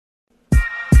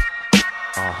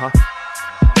Yeah,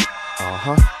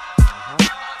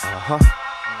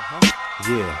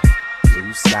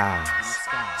 blue skies,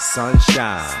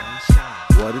 sunshine,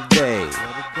 what a day.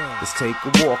 Let's take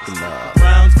a walk in love.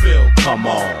 Brownsville, Come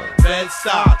on.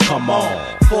 Bed-Stuy, Come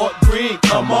on. Fort Greene,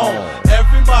 Come on.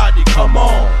 Everybody, Come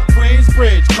on.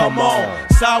 Queensbridge, Come on.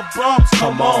 South Bronx,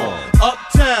 Come on.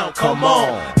 Uptown, Come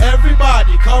on.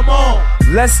 Everybody, come on.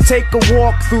 Let's take a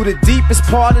walk through the deepest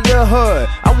part of the hood.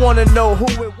 I wanna know who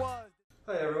it was.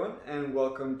 Hi everyone, and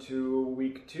welcome to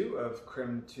week 2 of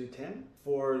Crim 210.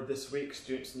 For this week,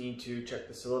 students need to check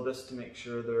the syllabus to make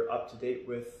sure they're up to date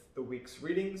with the week's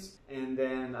readings. And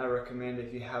then I recommend,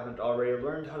 if you haven't already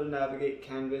learned how to navigate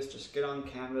Canvas, just get on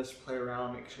Canvas, play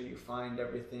around, make sure you find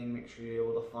everything, make sure you're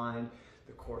able to find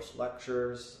the course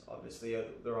lectures. Obviously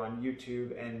they're on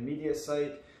YouTube and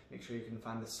Mediasite. Make sure you can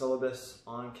find the syllabus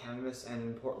on Canvas, and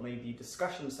importantly the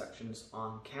discussion sections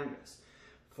on Canvas.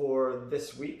 For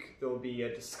this week, there will be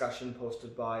a discussion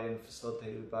posted by and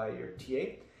facilitated by your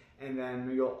TA, and then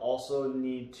you'll also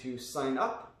need to sign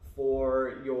up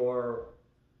for your,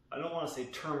 I don't want to say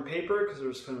term paper, because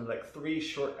there's kind of like 3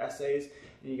 short essays,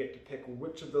 and you get to pick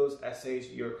which of those essays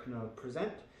you're going to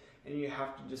present, and you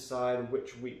have to decide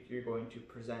which week you're going to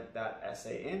present that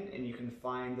essay in, and you can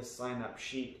find the sign-up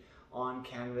sheet on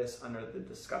Canvas under the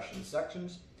discussion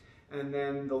sections. And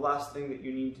then the last thing that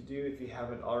you need to do, if you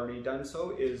haven't already done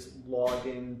so, is log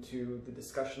into the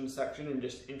discussion section and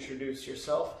just introduce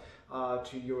yourself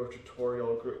to your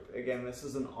tutorial group. Again, this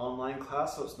is an online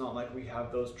class, so it's not like we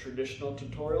have those traditional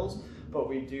tutorials, but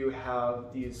we do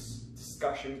have these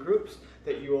discussion groups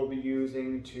that you will be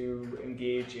using to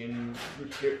engage in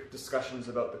discussions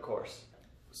about the course.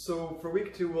 So for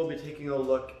week 2, we'll be taking a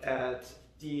look at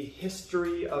the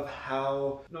history of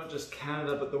how not just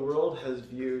Canada but the world has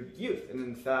viewed youth. And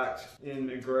in fact,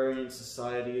 in agrarian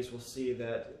societies, we'll see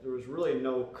that there was really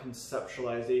no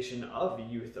conceptualization of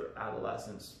youth or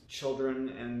adolescence. Children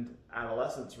and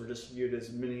adolescents were just viewed as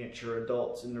miniature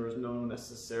adults, and there was no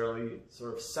necessarily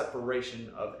sort of separation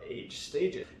of age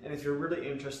stages. And if you're really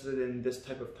interested in this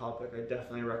type of topic, I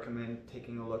definitely recommend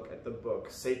taking a look at the book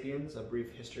Sapiens, A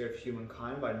Brief History of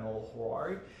Humankind by Noel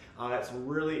Harari. It's a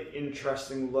really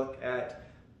interesting look at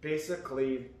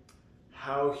basically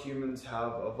how humans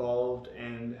have evolved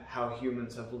and how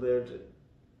humans have lived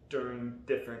during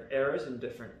different eras and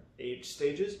different age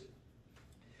stages.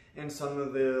 And some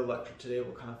of the lecture today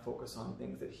will kind of focus on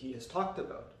things that he has talked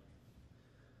about.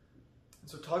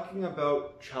 So talking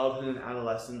about childhood and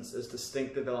adolescence as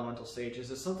distinct developmental stages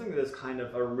is something that is kind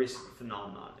of a recent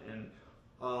phenomenon. And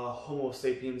Homo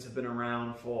sapiens have been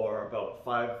around for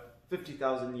about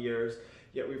 50,000 years,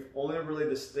 yet we've only really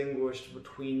distinguished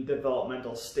between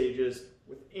developmental stages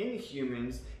within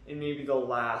humans in maybe the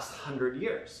last 100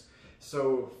 years.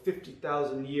 So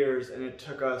 50,000 years, and it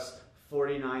took us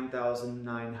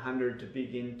 49,900 to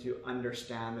begin to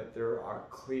understand that there are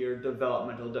clear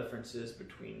developmental differences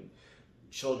between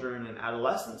children and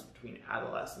adolescents, between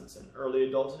adolescents and early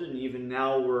adulthood, and even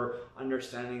now we're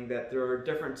understanding that there are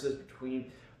differences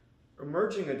between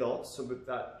emerging adults, so with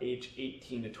that age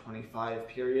 18 to 25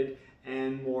 period,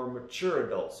 and more mature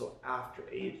adults, so after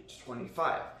age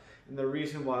 25. And the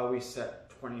reason why we set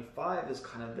 25 as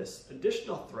kind of this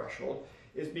additional threshold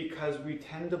is because we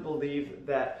tend to believe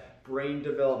that brain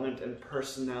development and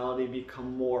personality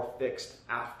become more fixed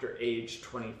after age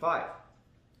 25.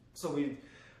 So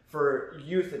for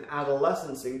youth and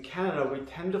adolescents in Canada, we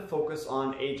tend to focus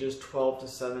on ages 12 to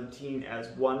 17 as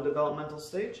one developmental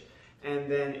stage,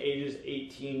 and then ages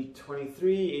 18 to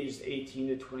 23, ages 18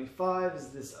 to 25 is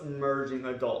this emerging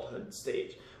adulthood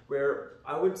stage, where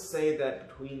I would say that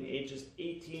between ages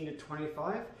 18 to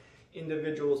 25,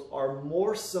 individuals are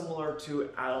more similar to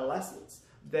adolescents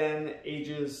than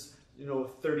ages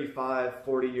 35,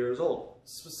 40 years old,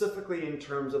 specifically in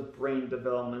terms of brain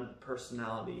development,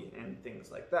 personality, and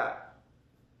things like that.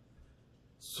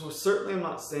 So certainly I'm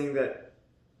not saying that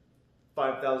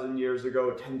 5,000 years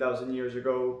ago, 10,000 years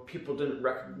ago, people didn't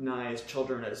recognize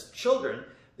children as children.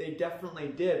 They definitely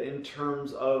did in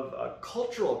terms of a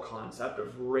cultural concept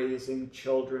of raising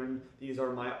children, these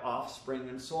are my offspring,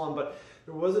 and so on, but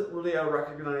there wasn't really a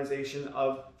recognition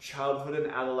of childhood and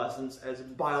adolescence as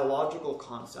biological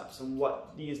concepts and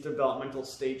what these developmental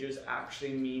stages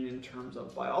actually mean in terms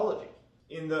of biology.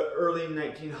 In the early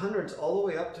 1900s, all the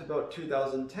way up to about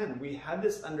 2010, we had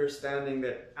this understanding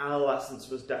that adolescence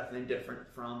was definitely different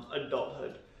from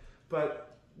adulthood.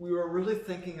 But we were really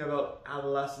thinking about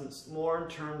adolescence more in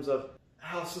terms of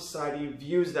how society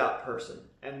views that person,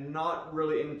 and not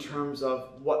really in terms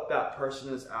of what that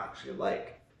person is actually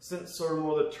like. Since sort of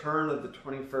more the turn of the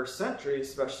 21st century,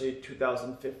 especially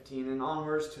 2015 and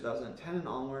onwards, 2010 and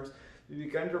onwards, we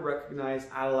began to recognize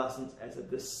adolescence as a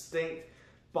distinct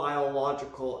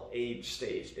biological age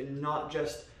stage and not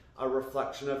just a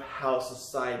reflection of how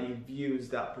society views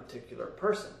that particular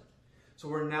person. So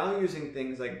we're now using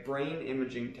things like brain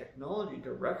imaging technology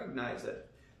to recognize that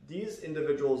these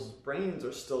individuals' brains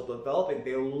are still developing.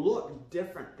 They look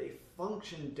different. They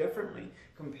function differently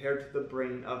compared to the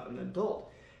brain of an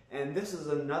adult. And this is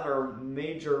another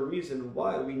major reason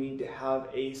why we need to have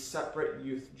a separate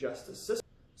youth justice system.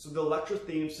 So the lecture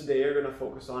themes today are going to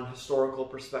focus on historical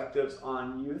perspectives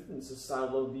on youth and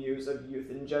societal views of youth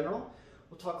in general.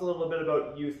 We'll talk a little bit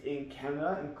about youth in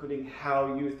Canada, including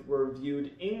how youth were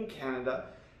viewed in Canada,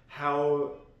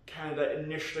 how Canada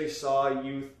initially saw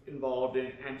youth involved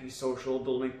in antisocial,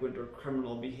 delinquent, or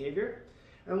criminal behavior.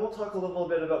 And we'll talk a little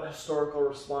bit about historical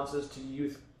responses to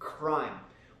youth crime.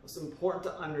 What's important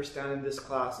to understand in this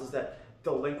class is that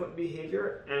delinquent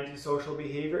behavior, antisocial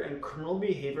behavior, and criminal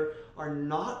behavior are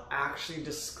not actually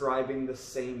describing the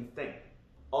same thing.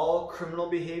 All criminal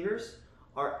behaviors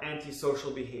are antisocial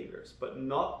behaviors, but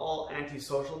not all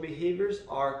antisocial behaviors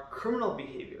are criminal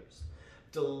behaviors.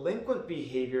 Delinquent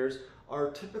behaviors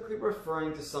are typically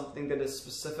referring to something that is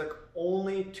specific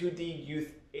only to the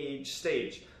youth age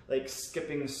stage, like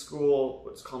skipping school,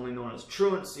 what's commonly known as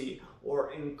truancy,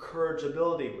 or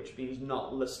incorrigibility, which means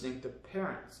not listening to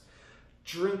parents.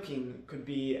 Drinking could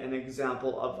be an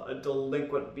example of a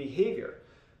delinquent behavior.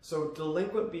 So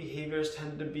delinquent behaviors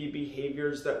tend to be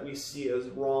behaviors that we see as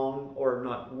wrong, or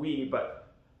not we,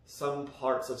 but some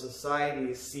parts of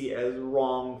society see as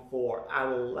wrong for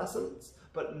adolescents,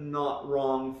 but not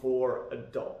wrong for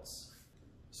adults.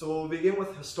 So we'll begin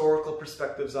with historical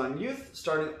perspectives on youth,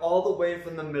 starting all the way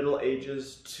from the Middle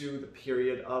Ages to the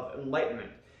period of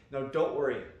Enlightenment. Now don't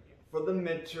worry, for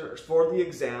the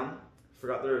exam,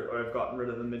 I've gotten rid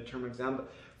of the midterm exam,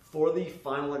 but for the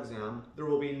final exam, there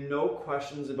will be no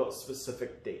questions about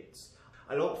specific dates.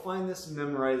 I don't find this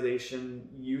memorization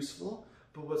useful,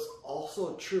 but what's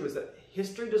also true is that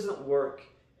history doesn't work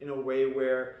in a way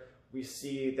where we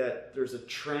see that there's a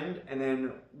trend and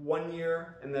then 1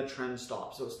 year and the trend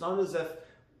stops. So it's not as if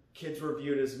kids were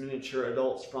viewed as miniature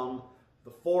adults from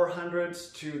the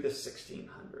 400s to the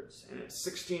 1600s. And at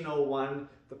 1601,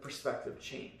 the perspective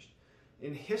changed.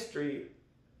 In history,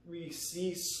 we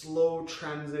see slow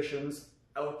transitions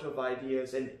out of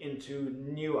ideas and into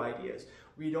new ideas.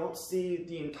 We don't see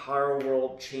the entire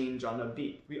world change on a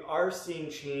beat. We are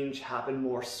seeing change happen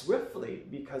more swiftly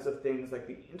because of things like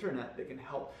the internet that can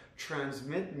help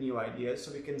transmit new ideas,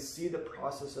 so we can see the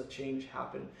process of change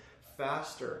happen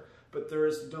faster. But there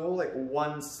is no like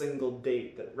one single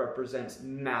date that represents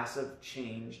massive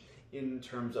change in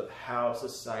terms of how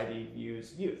society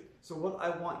views youth. So what I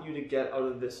want you to get out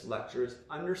of this lecture is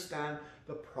understand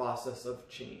the process of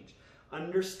change.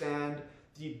 Understand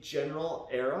the general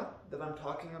era that I'm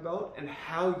talking about and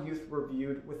how youth were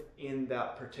viewed within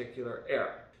that particular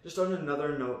era. Just on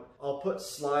another note, I'll put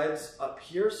slides up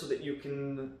here so that you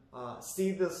can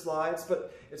see the slides,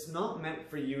 but it's not meant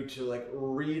for you to like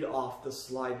read off the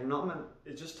slide.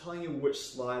 It's just telling you which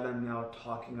slide I'm now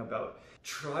talking about.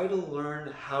 Try to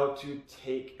learn how to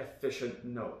take efficient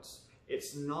notes.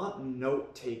 It's not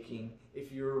note-taking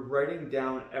if you're writing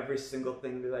down every single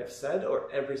thing that I've said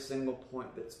or every single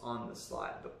point that's on the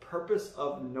slide. The purpose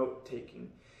of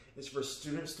note-taking is for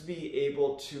students to be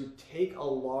able to take a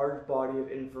large body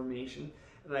of information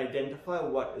and identify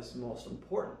what is most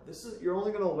important. You're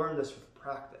only going to learn this with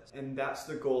practice. And that's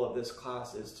the goal of this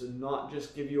class, is to not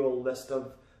just give you a list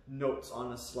of notes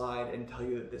on a slide and tell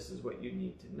you that this is what you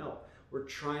need to know. We're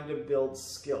trying to build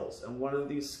skills, and one of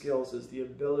these skills is the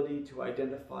ability to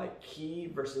identify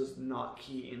key versus not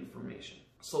key information.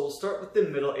 So we'll start with the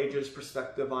Middle Ages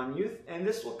perspective on youth, and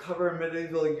this will cover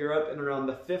medieval Europe in around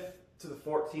the 5th to the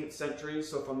 14th century,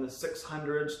 so from the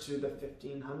 600s to the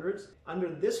 1500s. Under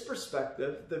this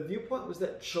perspective, the viewpoint was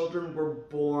that children were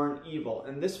born evil,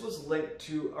 and this was linked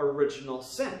to original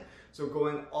sin. So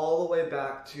going all the way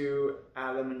back to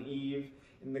Adam and Eve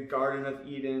in the Garden of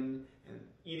Eden, and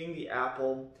eating the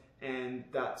apple, and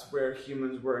that's where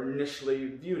humans were initially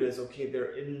viewed as, okay,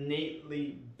 they're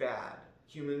innately bad.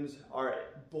 Humans are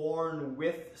born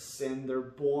with sin, they're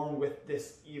born with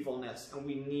this evilness, and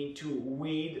we need to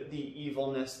weed the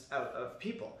evilness out of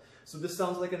people. So this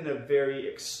sounds like a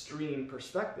very extreme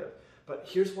perspective, but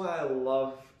here's why I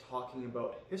love talking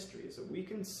about history, is that we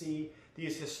can see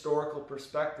these historical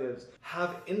perspectives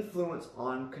have influence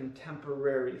on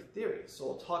contemporary theories. So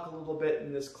we'll talk a little bit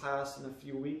in this class in a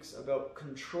few weeks about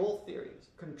control theories.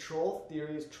 Control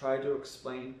theories try to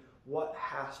explain what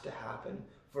has to happen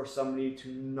for somebody to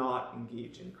not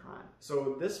engage in crime.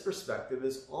 So this perspective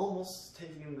is almost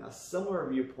taking a similar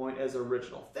viewpoint as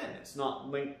original sin. It's not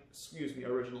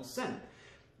original sin.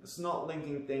 It's not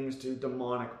linking things to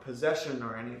demonic possession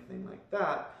or anything like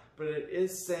that, but it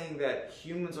is saying that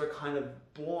humans are kind of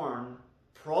born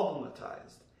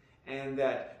problematized, and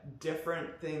that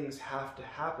different things have to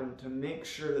happen to make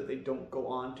sure that they don't go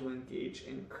on to engage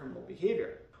in criminal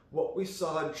behavior. What we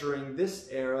saw during this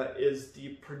era is the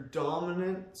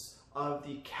predominance of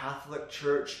the Catholic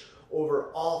Church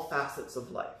over all facets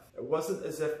of life. It wasn't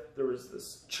as if there was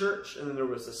this church and then there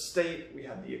was a state. We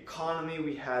had the economy,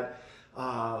 we had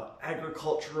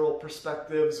agricultural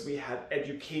perspectives, we had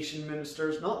education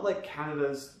ministers, not like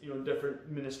Canada's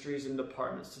different ministries and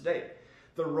departments today.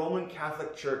 The Roman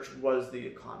Catholic Church was the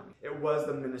economy. It was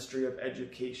the Ministry of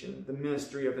Education, the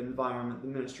Ministry of Environment, the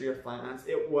Ministry of Finance.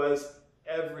 It was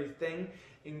everything,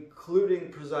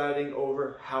 including presiding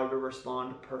over how to respond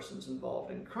to persons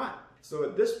involved in crime. So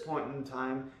at this point in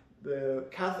time, the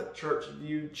Catholic Church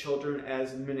viewed children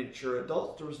as miniature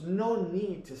adults. There was no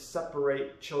need to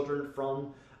separate children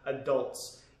from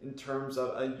adults in terms of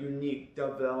a unique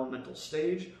developmental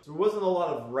stage. So there wasn't a lot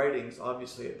of writings,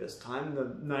 obviously, at this time.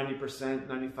 The 90%,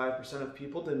 95% of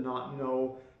people did not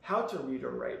know how to read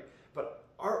or write. But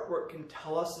artwork can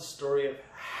tell us the story of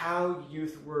how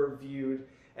youth were viewed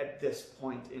at this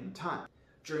point in time.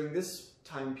 During this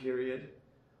time period,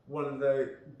 one of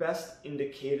the best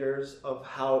indicators of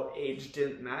how age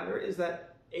didn't matter is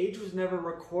that age was never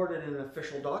recorded in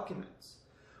official documents.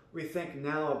 We think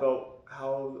now about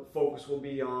how the focus will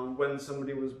be on when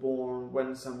somebody was born,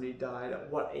 when somebody died, at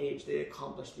what age they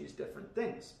accomplished these different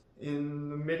things. In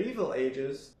the medieval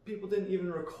ages, people didn't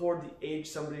even record the age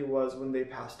somebody was when they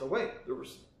passed away. There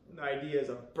was ideas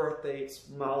of birth dates,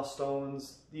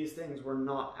 milestones. These things were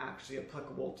not actually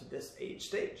applicable to this age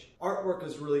stage. Artwork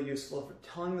is really useful for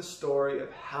telling the story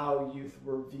of how youth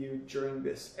were viewed during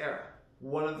this era.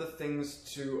 One of the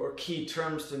things or key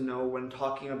terms to know when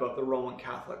talking about the Roman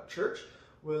Catholic Church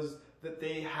was that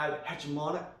they had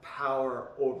hegemonic power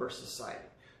over society.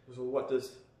 So what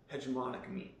does hegemonic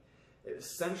mean? It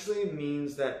essentially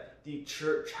means that the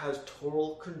church has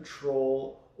total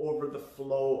control over the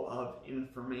flow of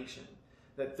information,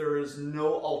 that there is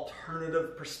no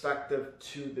alternative perspective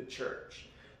to the church.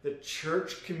 The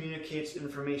church communicates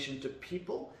information to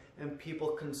people, and people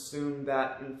consume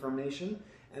that information,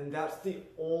 and that's the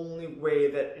only way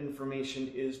that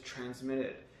information is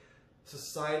transmitted.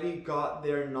 Society got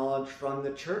their knowledge from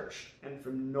the church and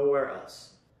from nowhere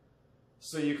else.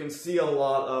 So you can see a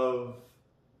lot of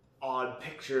odd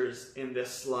pictures in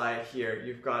this slide here.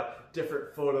 You've got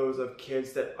different photos of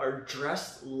kids that are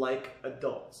dressed like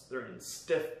adults. They're in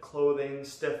stiff clothing,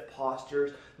 stiff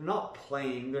postures. They're not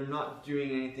playing, they're not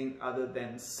doing anything other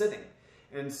than sitting.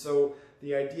 And so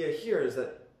the idea here is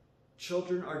that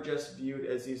children are just viewed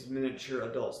as these miniature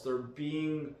adults. They're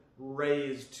being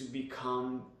raised to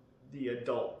become the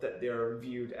adult that they're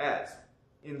viewed as.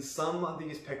 In some of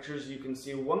these pictures, you can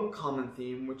see one common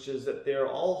theme, which is that they're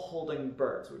all holding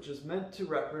birds, which is meant to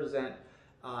represent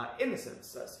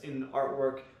innocence. That's in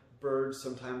artwork, birds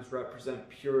sometimes represent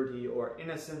purity or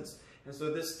innocence. And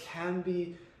so this can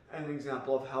be an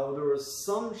example of how there was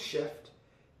some shift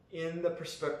in the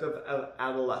perspective of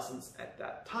adolescents at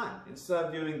that time. Instead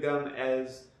of viewing them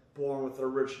as born with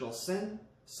original sin,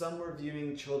 some were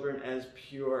viewing children as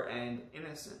pure and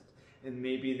innocent. And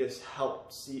maybe this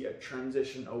helped see a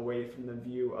transition away from the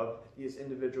view of these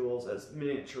individuals as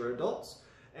miniature adults,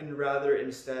 and rather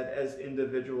instead as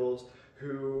individuals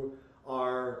who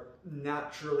are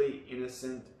naturally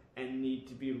innocent and need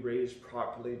to be raised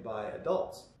properly by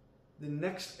adults. The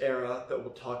next era that we'll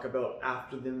talk about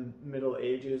after the Middle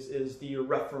Ages is the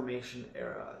Reformation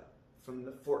era, from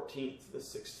the 14th to the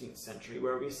 16th century,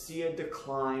 where we see a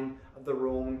decline of the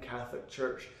Roman Catholic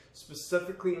Church,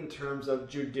 specifically in terms of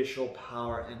judicial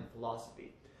power and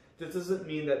philosophy. This doesn't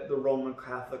mean that the Roman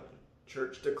Catholic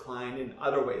Church declined in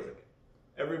other ways.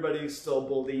 Everybody still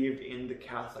believed in the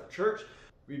Catholic Church.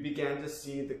 We began to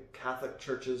see the Catholic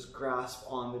Church's grasp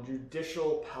on the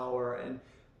judicial power and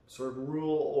sort of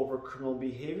rule over criminal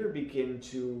behavior begin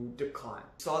to decline.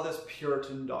 We saw this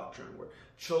Puritan doctrine where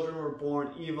children were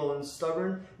born evil and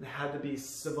stubborn and had to be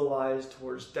civilized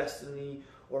towards destiny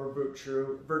or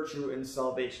virtue and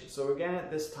salvation. So again,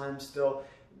 at this time still,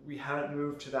 we hadn't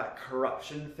moved to that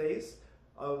corruption phase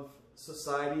of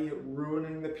society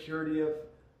ruining the purity of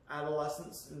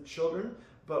adolescents and children,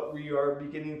 but we are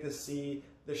beginning to see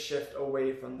the shift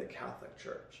away from the Catholic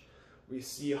Church. We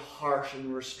see harsh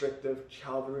and restrictive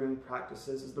child rearing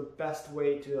practices as the best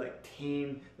way to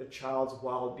tame the child's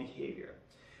wild behavior.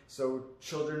 So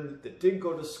children that did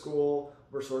go to school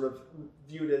were sort of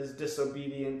viewed as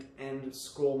disobedient, and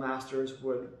schoolmasters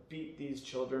would beat these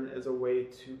children as a way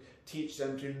to teach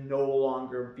them to no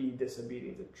longer be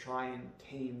disobedient, to try and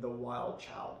tame the wild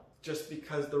child. Just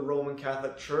because the Roman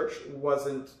Catholic Church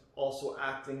wasn't also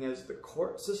acting as the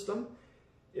court system,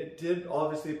 it did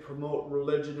obviously promote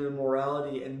religion and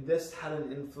morality, and this had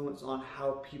an influence on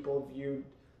how people viewed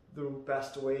the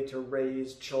best way to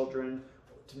raise children,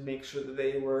 to make sure that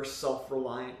they were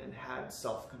self-reliant and had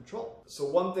self-control. So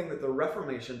one thing that the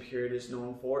Reformation period is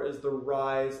known for is the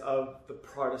rise of the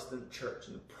Protestant church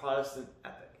and the Protestant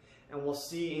ethic. And we'll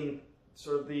see in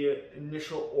sort of the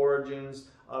initial origins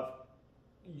of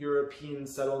European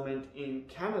settlement in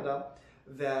Canada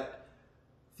that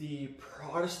the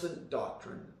Protestant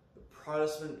doctrine, the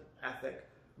Protestant ethic,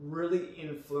 really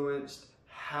influenced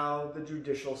how the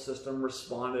judicial system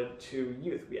responded to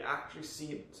youth. We actually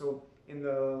see,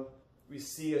 we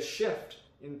see a shift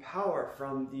in power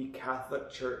from the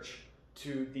Catholic Church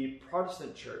to the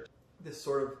Protestant Church. This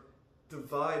sort of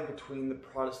divide between the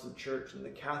Protestant Church and the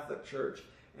Catholic Church,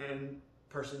 and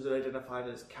persons that identified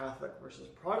as Catholic versus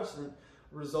Protestant,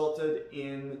 resulted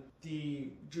in the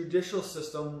judicial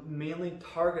system mainly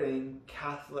targeting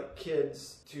Catholic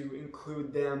kids to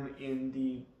include them in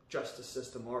the justice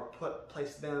system or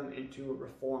place them into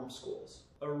reform schools.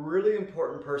 A really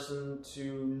important person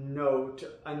to know to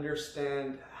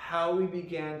understand how we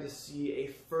began to see a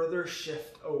further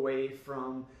shift away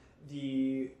from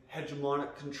the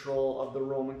hegemonic control of the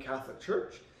Roman Catholic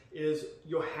Church is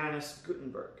Johannes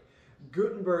Gutenberg.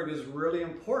 Gutenberg is really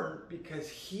important because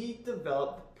he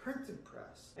developed the printing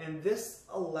press, and this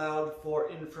allowed for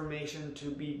information to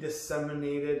be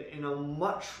disseminated in a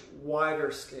much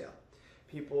wider scale.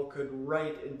 People could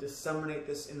write and disseminate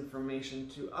this information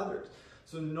to others.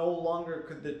 So no longer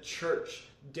could the church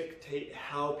dictate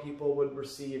how people would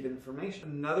receive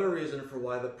information. Another reason for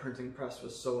why the printing press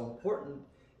was so important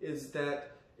is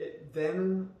that it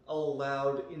then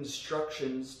allowed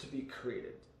instructions to be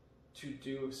created to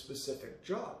do specific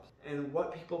jobs. And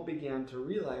what people began to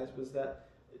realize was that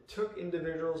it took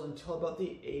individuals until about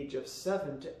the age of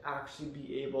 7 to actually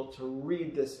be able to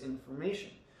read this information.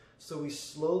 So we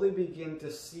slowly begin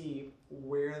to see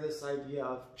where this idea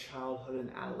of childhood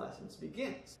and adolescence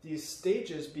begins. These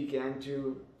stages began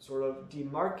to sort of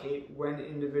demarcate when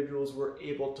individuals were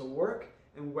able to work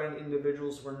and when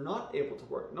individuals were not able to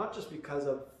work, not just because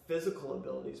of physical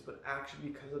abilities, but actually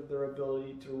because of their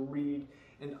ability to read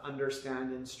and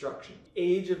understand instruction. The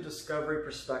age of discovery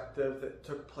perspective that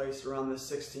took place around the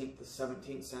 16th to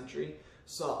 17th century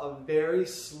saw a very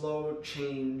slow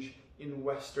change in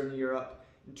Western Europe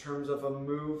in terms of a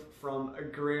move from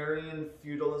agrarian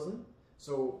feudalism.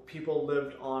 So people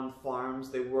lived on farms,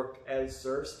 they worked as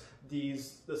serfs.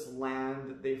 This land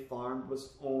that they farmed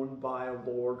was owned by a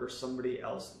lord or somebody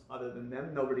else other than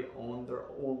them. Nobody owned their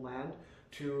own land.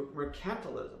 To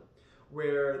mercantilism,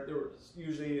 where there was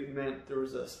usually meant there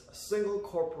was a single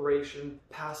corporation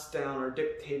passed down or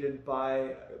dictated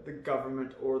by the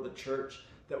government or the church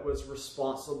that was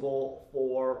responsible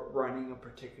for running a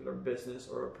particular business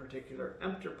or a particular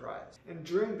enterprise. And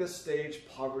during this stage,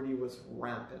 poverty was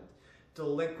rampant.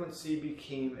 Delinquency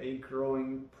became a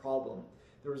growing problem.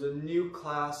 There was a new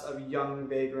class of young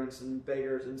vagrants and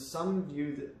beggars, and some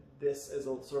viewed this as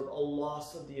a sort of a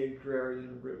loss of the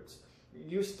agrarian roots. It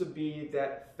used to be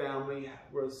that family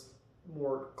was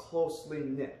more closely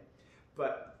knit,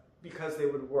 but because they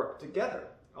would work together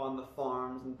on the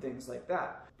farms and things like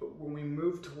that. But when we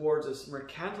move towards this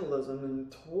mercantilism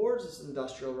and towards this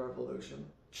industrial revolution,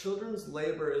 children's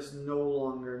labor is no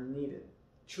longer needed.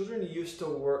 Children used to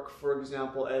work, for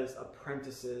example, as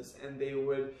apprentices, and they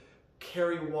would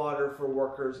carry water for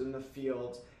workers in the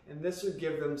fields, and this would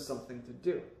give them something to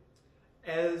do.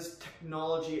 As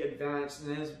technology advanced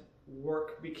and as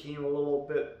work became a little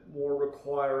bit more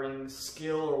requiring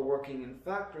skill or working in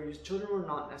factories, children were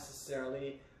not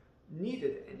necessarily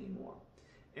needed anymore.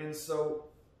 And so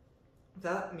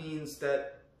that means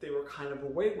that they were kind of a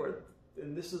wayward.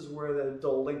 And this is where the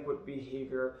delinquent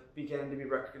behavior began to be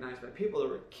recognized by people. There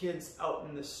were kids out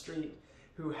in the street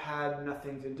who had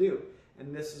nothing to do.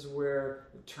 And this is where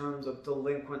the terms of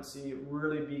delinquency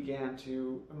really began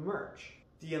to emerge.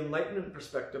 The Enlightenment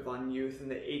perspective on youth in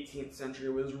the 18th century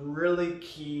was really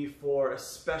key for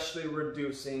especially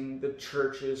reducing the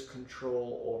church's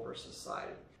control over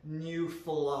society. New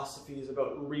philosophies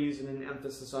about reason and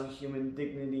emphasis on human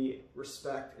dignity,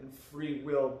 respect, and free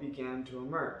will began to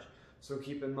emerge. So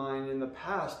keep in mind, in the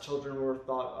past, children were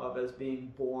thought of as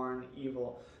being born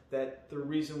evil. that the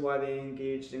reason why they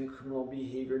engaged in criminal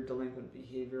behavior, delinquent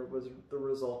behavior, was the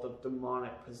result of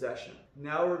demonic possession.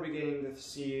 Now we're beginning to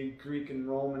see Greek and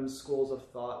Roman schools of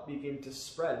thought begin to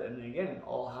spread, and again, it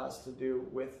all has to do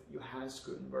with Johannes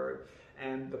Gutenberg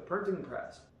and the printing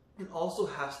press. It also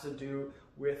has to do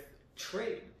with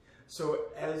trade. So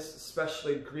as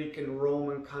especially Greek and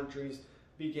Roman countries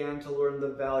began to learn the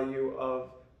value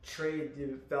of trade,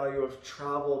 the value of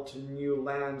travel to new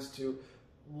lands, to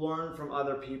learn from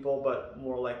other people, but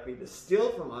more likely to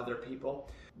steal from other people,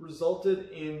 resulted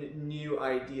in new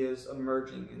ideas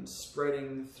emerging and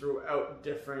spreading throughout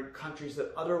different countries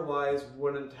that otherwise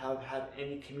wouldn't have had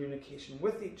any communication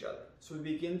with each other. So we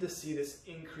begin to see this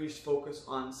increased focus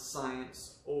on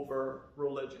science over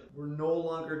religion. We're no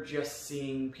longer just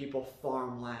seeing people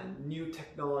farm land. New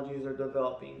technologies are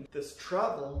developing. This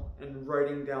travel and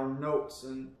writing down notes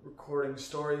and recording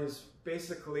stories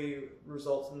basically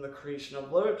results in the creation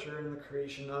of literature and the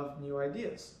creation of new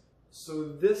ideas. So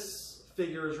this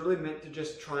figure is really meant to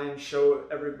just try and show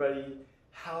everybody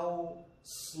how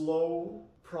slow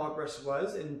progress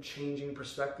was in changing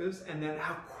perspectives, and then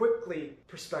how quickly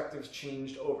perspectives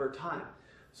changed over time.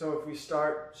 So if we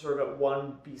start sort of at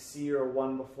 1 BC or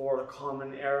 1 before the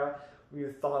Common Era, we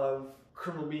thought of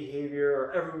criminal behavior,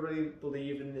 or everybody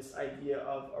believed in this idea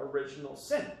of original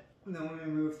sin. And then when we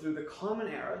move through the Common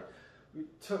Era, we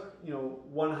took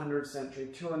 100th century,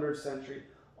 200th century,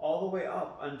 all the way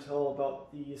up until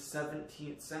about the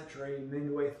 17th century,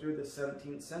 midway through the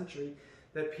 17th century,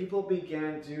 that people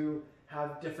began to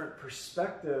have different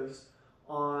perspectives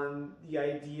on the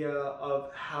idea of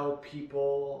how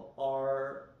people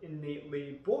are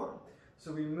innately born.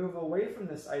 So we move away from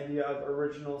this idea of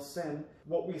original sin.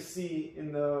 What we see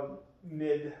in the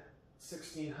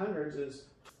mid-1600s is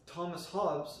Thomas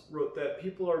Hobbes wrote that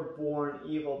people are born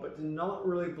evil, but did not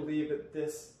really believe that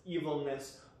this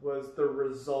evilness was the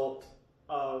result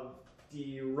of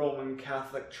the Roman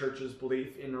Catholic Church's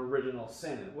belief in original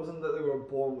sin. It wasn't that they were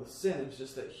born with sin, it's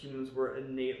just that humans were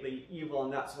innately evil,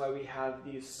 and that's why we have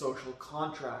these social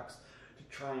contracts to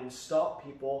try and stop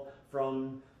people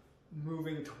from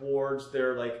moving towards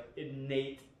their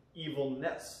innate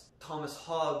evilness. Thomas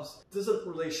Hobbes doesn't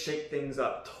really shake things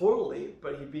up totally,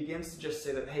 but he begins to just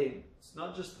say that, hey, it's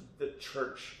not just the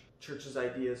church's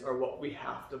ideas are what we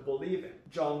have to believe in.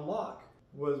 John Locke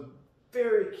was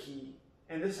very key,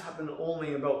 and this happened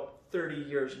only about 30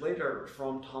 years later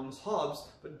from Thomas Hobbes,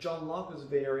 but John Locke was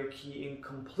very key in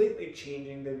completely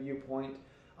changing the viewpoint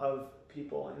of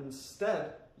people.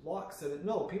 Instead, Locke said that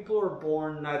no, people are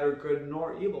born neither good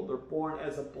nor evil, they're born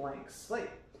as a blank slate.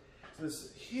 So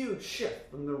this huge shift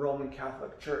from the Roman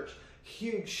Catholic Church,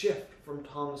 huge shift from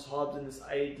Thomas Hobbes and this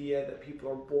idea that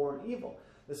people are born evil.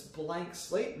 This blank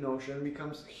slate notion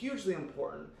becomes hugely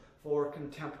important for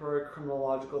contemporary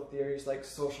criminological theories like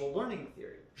social learning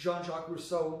theory. Jean-Jacques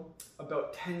Rousseau,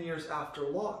 about 10 years after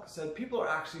Locke, said people are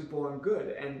actually born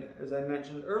good, and as I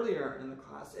mentioned earlier in the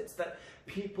class, it's that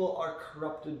people are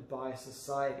corrupted by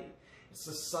society. It's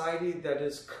society that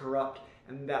is corrupt,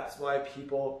 and that's why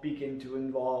people begin to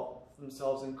involve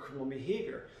themselves in criminal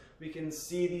behavior. We can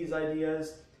see these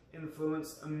ideas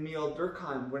influence Emile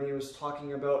Durkheim when he was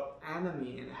talking about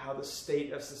anomie and how the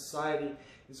state of society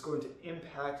is going to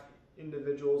impact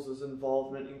individuals'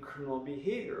 involvement in criminal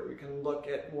behavior. We can look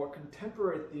at more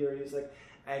contemporary theories like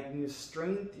Agnew's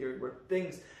strain theory, where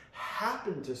things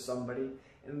happen to somebody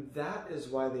and that is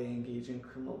why they engage in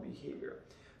criminal behavior.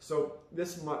 So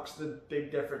this marks the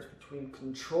big difference between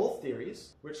control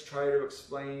theories, which try to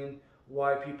explain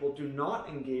why people do not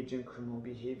engage in criminal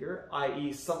behavior,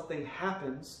 i.e. something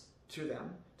happens to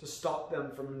them to stop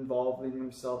them from involving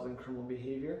themselves in criminal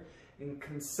behavior, and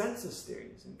consensus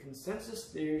theories. And consensus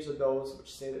theories are those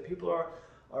which say that people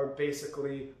are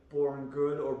basically born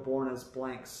good or born as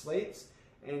blank slates,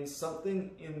 and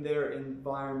something in their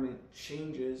environment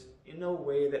changes in a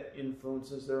way that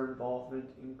influences their involvement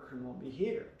in criminal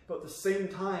behavior. But at the same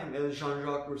time as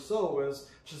Jean-Jacques Rousseau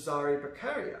was Cesare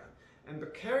Beccaria. And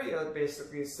Beccaria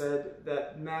basically said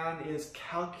that man is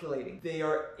calculating. They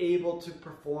are able to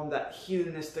perform that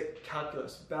hedonistic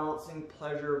calculus, balancing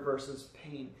pleasure versus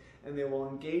pain. And they will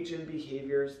engage in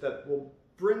behaviors that will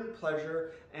bring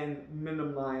pleasure and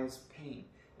minimize pain.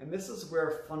 And this is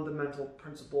where fundamental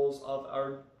principles of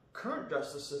our current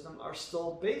justice system are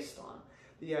still based on.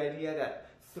 The idea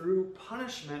that through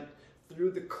punishment,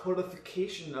 through the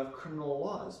codification of criminal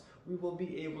laws, we will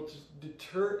be able to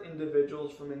deter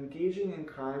individuals from engaging in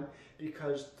crime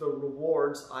because the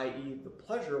rewards, i.e. the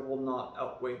pleasure, will not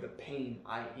outweigh the pain,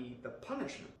 i.e. the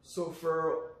punishment. So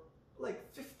for like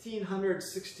 1500,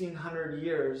 1600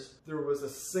 years, there was a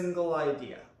single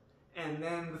idea. And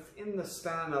then within the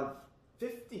span of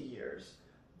 50 years,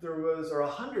 or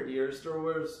 100 years, there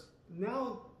was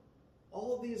now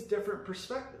all these different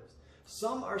perspectives.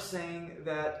 Some are saying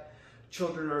that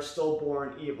children are still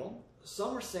born evil.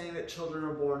 Some are saying that children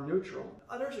are born neutral.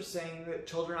 Others are saying that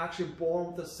children are actually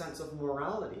born with a sense of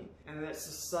morality and that it's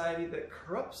society that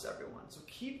corrupts everyone. So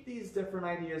keep these different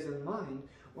ideas in mind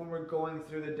when we're going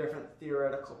through the different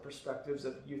theoretical perspectives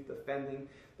of youth offending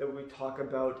that we talk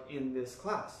about in this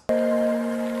class.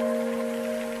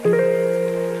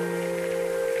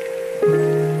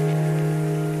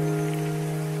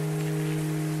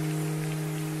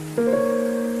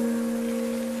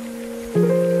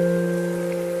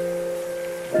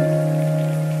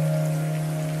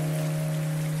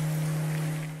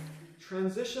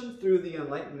 Transition through the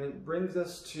Enlightenment brings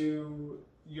us to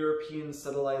European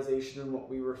settlization in what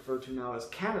we refer to now as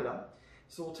Canada.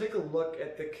 So we'll take a look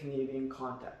at the Canadian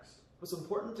context. What's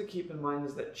important to keep in mind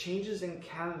is that changes in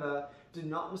Canada did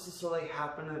not necessarily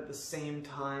happen at the same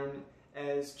time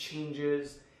as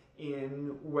changes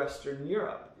in Western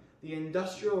Europe. The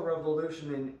Industrial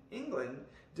Revolution in England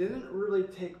didn't really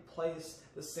take place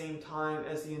the same time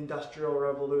as the Industrial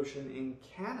Revolution in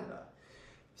Canada.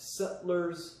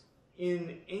 Settlers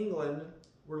in England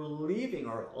were leaving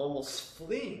or almost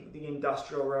fleeing the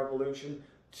Industrial Revolution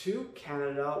to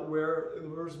Canada, where it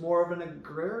was more of an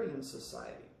agrarian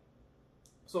society.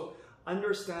 So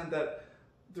understand that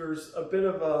there's a bit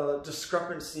of a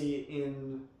discrepancy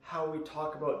in how we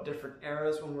talk about different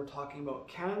eras when we're talking about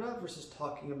Canada versus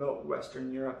talking about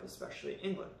Western Europe, especially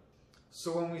England.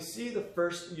 So when we see the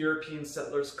first European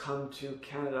settlers come to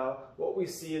Canada, what we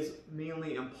see is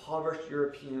mainly impoverished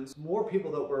Europeans, more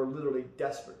people that were literally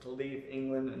desperate to leave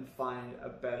England and find a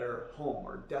better home,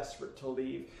 or desperate to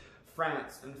leave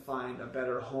France and find a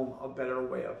better home, a better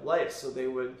way of life. So they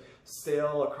would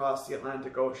sail across the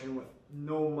Atlantic Ocean with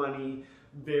no money,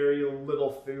 very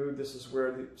little food. This is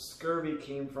where the scurvy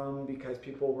came from, because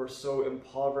people were so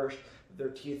impoverished that their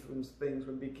teeth and things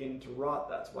would begin to rot.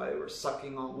 That's why they were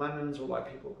sucking on lemons, or why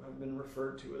people have been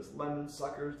referred to as lemon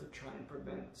suckers to try and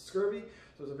prevent scurvy.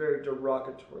 So it's a very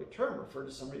derogatory term, referred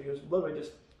to somebody who's literally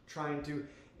just trying to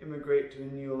immigrate to a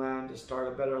new land to start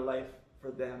a better life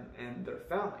for them and their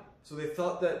family. So they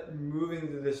thought that moving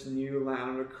to this new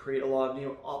land would create a lot of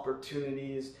new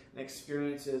opportunities and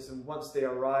experiences, and once they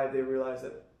arrived, they realized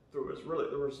that there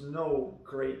was no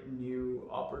great new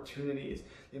opportunities.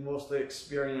 They mostly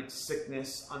experienced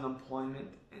sickness, unemployment,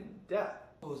 and death.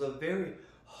 It was a very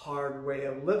hard way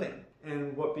of living.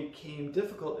 And what became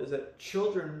difficult is that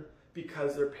children,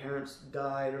 because their parents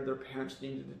died or their parents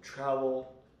needed to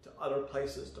travel to other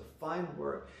places to find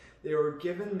work, they were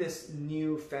given this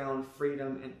newfound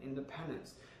freedom and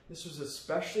independence. This was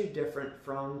especially different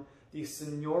from the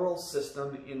seigneurial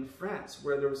system in France,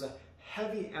 where there was a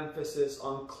heavy emphasis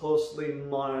on closely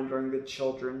monitoring the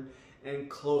children and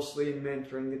closely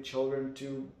mentoring the children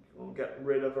to get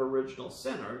rid of original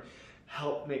sin, or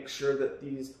help make sure that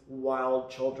these wild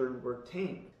children were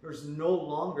tamed. There's no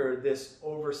longer this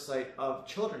oversight of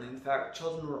children. In fact,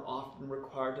 children were often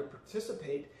required to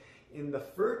participate in the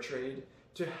fur trade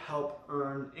to help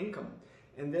earn income.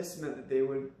 And this meant that they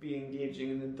would be engaging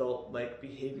in adult-like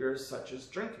behaviors such as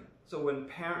drinking. So when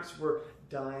parents were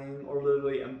dying or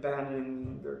literally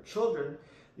abandoning their children,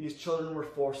 these children were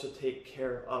forced to take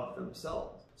care of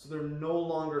themselves. So they're no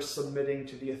longer submitting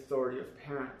to the authority of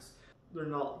parents. They're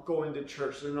not going to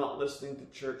church, they're not listening to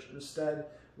church. Instead,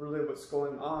 really what's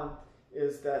going on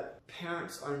is that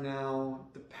parents are now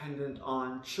dependent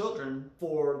on children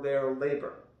for their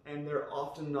labor. And they're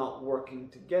often not working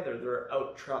together. They're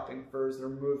out trapping furs, they're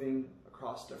moving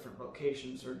across different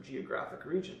locations or geographic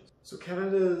regions. So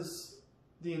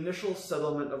the initial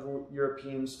settlement of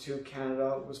Europeans to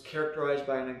Canada was characterized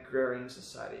by an agrarian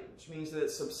society, which means that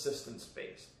it's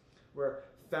subsistence-based, where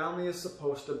family is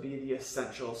supposed to be the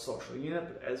essential social unit,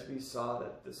 but as we saw,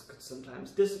 that this could sometimes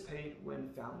dissipate when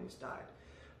families died.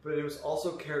 But it was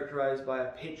also characterized by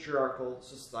a patriarchal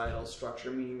societal structure,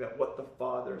 meaning that what the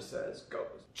father says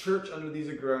goes. Church under these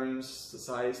agrarian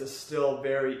societies is still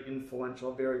very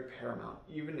influential, very paramount.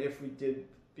 Even if we did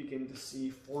begin to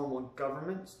see formal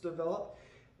governments develop,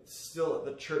 still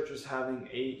the church is having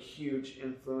a huge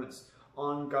influence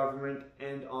on government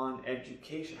and on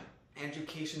education.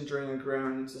 Education during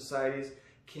agrarian societies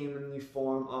came in the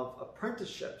form of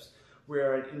apprenticeships,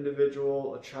 where an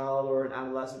individual, a child, or an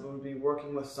adolescent would be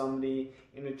working with somebody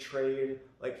in a trade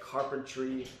like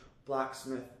carpentry,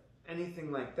 blacksmith,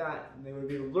 anything like that, and they would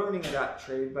be learning that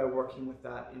trade by working with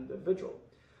that individual.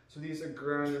 So these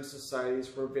agrarian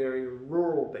societies were very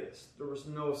rural-based. There was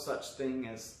no such thing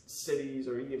as cities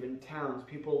or even towns.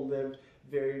 People lived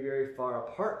very, very far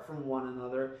apart from one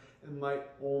another, and might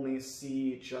only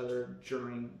see each other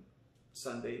during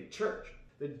Sunday church.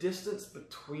 The distance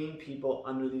between people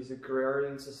under these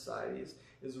agrarian societies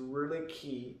is really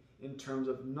key in terms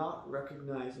of not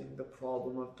recognizing the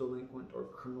problem of delinquent or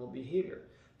criminal behavior.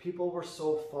 People were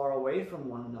so far away from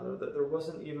one another that there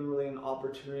wasn't even really an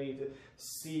opportunity to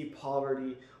see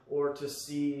poverty or to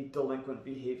see delinquent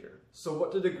behavior. So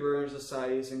what did agrarian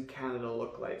societies in Canada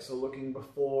look like? So looking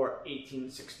before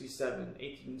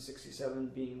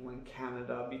 1867 being when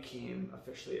Canada became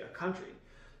officially a country.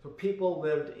 So people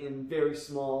lived in very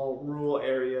small rural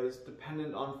areas,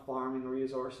 dependent on farming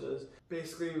resources,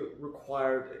 basically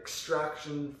required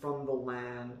extraction from the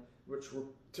land, which were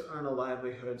to earn a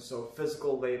livelihood, so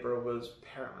physical labor was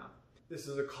paramount. This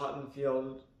is a cotton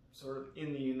field sort of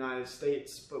in the United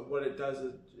States, but what it does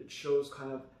is it shows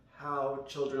kind of how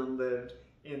children lived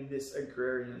in this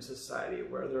agrarian society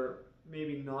where they're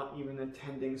maybe not even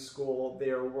attending school, they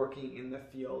are working in the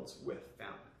fields with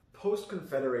family.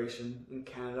 Post-Confederation in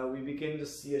Canada, we begin to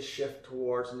see a shift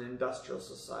towards an industrial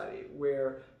society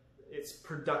where it's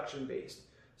production-based.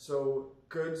 So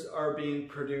goods are being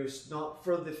produced not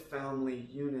for the family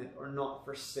unit or not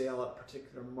for sale at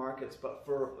particular markets, but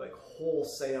for like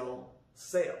wholesale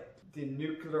sale. The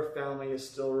nuclear family is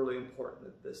still really important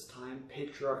at this time.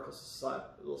 Patriarchal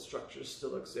societal structures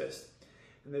still exist.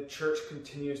 And the church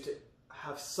continues to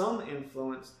have some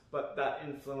influence, but that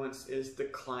influence is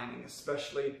declining,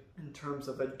 especially in terms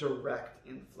of a direct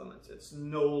influence. It's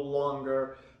no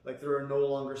longer, like there are no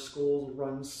longer schools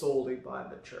run solely by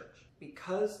the church.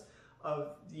 Because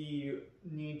of the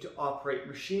need to operate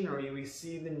machinery, we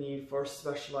see the need for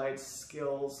specialized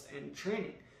skills and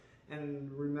training.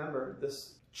 And remember,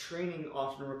 this training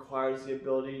often requires the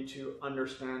ability to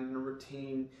understand and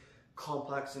retain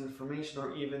complex information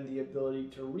or even the ability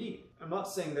to read. I'm not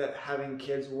saying that having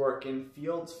kids work in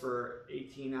fields for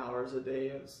 18 hours a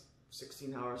day,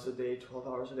 16 hours a day, 12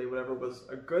 hours a day, whatever, was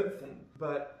a good thing.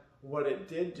 But what it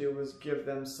did do was give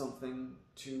them something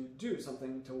to do,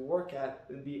 something to work at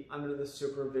and be under the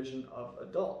supervision of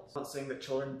adults. I'm not saying that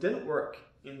children didn't work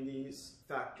in these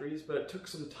factories, but it took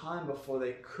some time before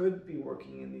they could be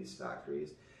working in these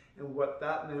factories. And what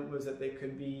that meant was that they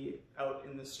could be out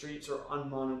in the streets or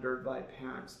unmonitored by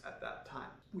parents at that time.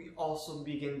 We also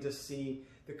begin to see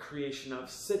the creation of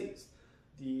cities.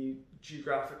 The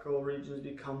geographical regions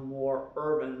become more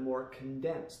urban, more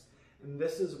condensed. And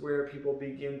this is where people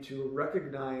begin to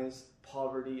recognize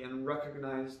poverty and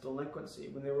recognize delinquency.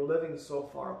 When they were living so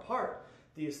far apart,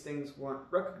 these things weren't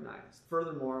recognized.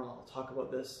 Furthermore, I'll talk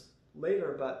about this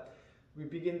later, but we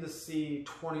begin to see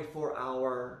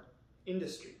 24-hour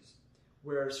industries,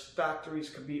 whereas factories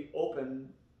could be open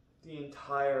the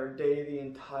entire day, the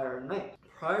entire night.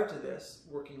 Prior to this,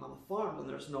 working on the farms when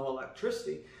there's no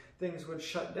electricity, things would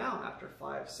shut down after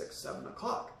 5, 6, 7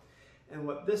 o'clock. And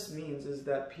what this means is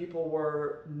that people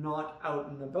were not out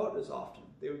and about as often.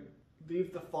 They would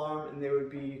leave the farm and they would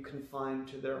be confined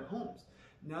to their homes.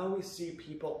 Now we see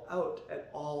people out at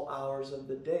all hours of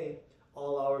the day,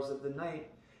 all hours of the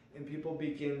night, and people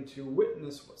begin to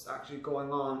witness what's actually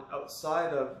going on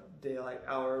outside of daylight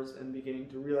hours and beginning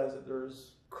to realize that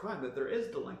there's crime, that there is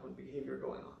delinquent behavior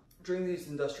going on. During these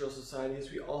industrial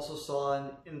societies, we also saw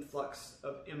an influx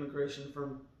of immigration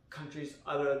from countries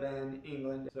other than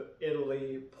England, so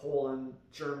Italy, Poland,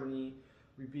 Germany.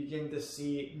 We begin to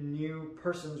see new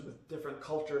persons with different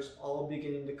cultures all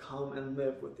beginning to come and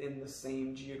live within the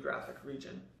same geographic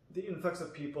region. The influx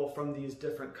of people from these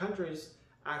different countries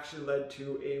actually led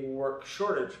to a work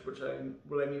shortage,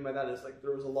 what I mean by that is like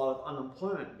there was a lot of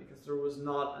unemployment because there was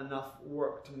not enough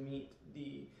work to meet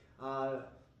the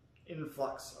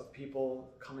influx of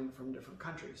people coming from different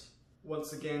countries.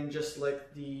 Once again, just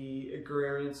like the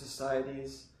agrarian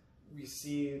societies, we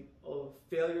see a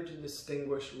failure to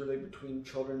distinguish really between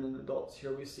children and adults.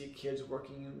 Here we see kids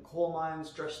working in coal mines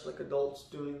dressed like adults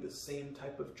doing the same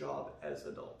type of job as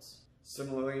adults.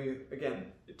 Similarly, again,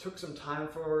 it took some time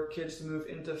for kids to move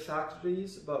into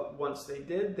factories, but once they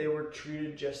did, they were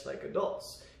treated just like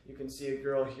adults. You can see a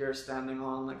girl here standing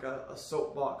on like a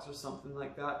soapbox or something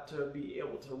like that to be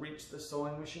able to reach the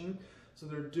sewing machine. So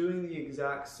they're doing the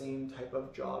exact same type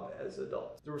of job as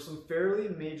adults. There were some fairly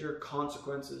major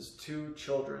consequences to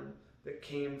children that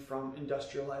came from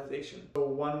industrialization. So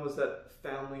one was that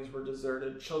families were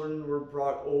deserted. Children were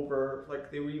brought over,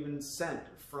 like they were even sent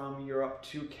from Europe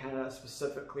to Canada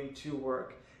specifically to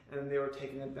work, and they were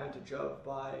taken advantage of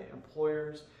by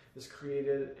employers. This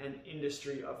created an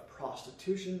industry of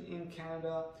prostitution in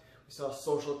Canada. We saw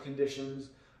social conditions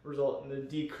result in the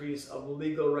decrease of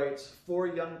legal rights for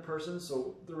young persons.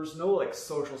 So there was no like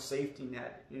social safety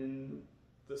net in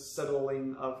the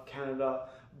settling of Canada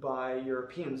by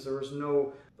Europeans. There was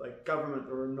no government,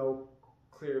 there were no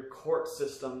clear court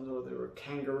systems, or there were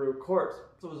kangaroo courts.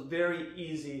 So it was very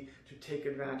easy to take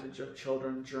advantage of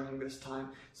children during this time,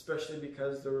 especially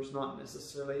because there was not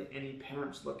necessarily any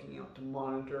parents looking out to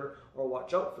monitor or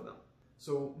watch out for them.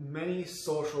 So many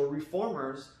social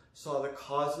reformers saw the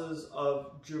causes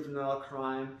of juvenile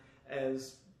crime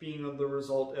as being the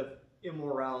result of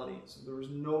immorality. So there was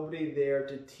nobody there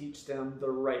to teach them the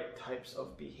right types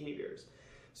of behaviors.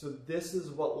 So this is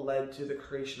what led to the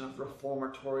creation of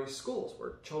reformatory schools,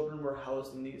 where children were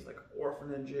housed in these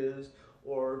orphanages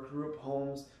or group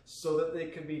homes so that they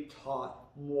could be taught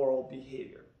moral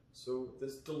behavior. So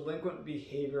this delinquent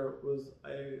behavior was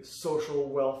a social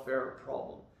welfare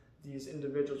problem. These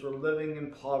individuals were living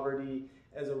in poverty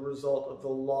as a result of the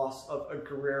loss of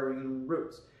agrarian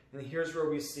roots. And here's where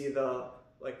we see the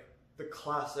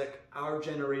classic "our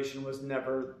generation was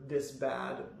never this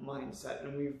bad" mindset,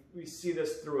 and we see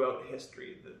this throughout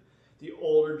history. The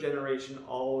older generation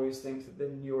always thinks that the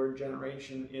newer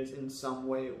generation is in some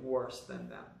way worse than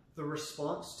them. The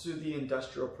response to the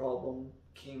industrial problem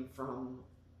came from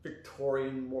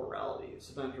Victorian morality,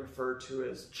 sometimes referred to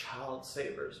as child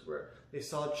savers, where they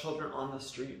saw children on the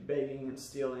street begging and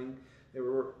stealing.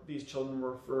 These children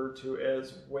were referred to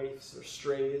as waifs or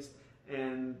strays,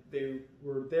 and they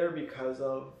were there because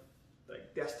of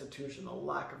destitution, a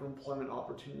lack of employment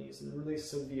opportunities, and really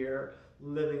severe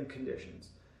living conditions.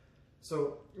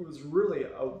 So it was really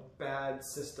a bad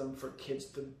system for kids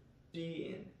to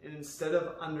be in. And instead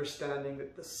of understanding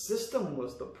that the system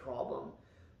was the problem,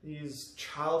 these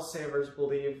child savers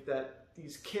believed that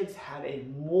these kids had a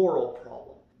moral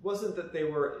problem. It wasn't that they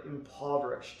were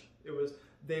impoverished. It was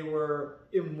they were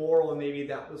immoral, and maybe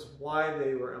that was why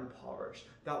they were impoverished.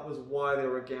 That was why they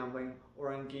were gambling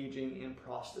or engaging in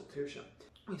prostitution.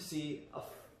 We see a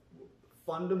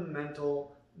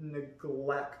fundamental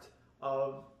neglect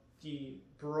of the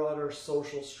broader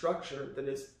social structure that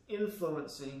is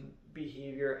influencing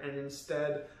behavior, and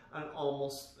instead an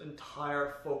almost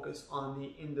entire focus on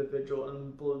the individual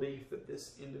and belief that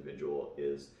this individual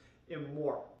is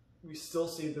immoral. We still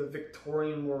see the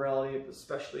Victorian morality,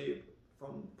 especially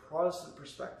from Protestant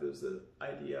perspectives, the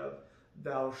idea of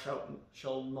 "thou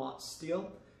shalt not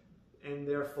steal," and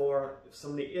therefore if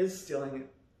somebody is stealing,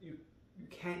 you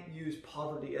can't use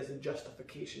poverty as a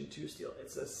justification to steal.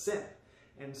 It's a sin,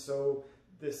 and so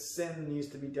this sin needs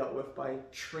to be dealt with by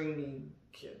training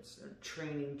kids and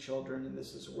training children, and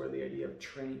this is where the idea of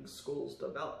training schools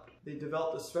developed. They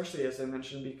developed especially, as I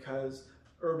mentioned, because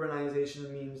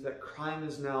urbanization means that crime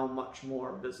is now much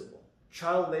more visible.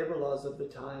 Child labor laws of the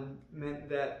time meant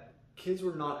that kids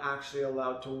were not actually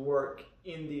allowed to work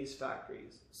in these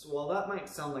factories. So while that might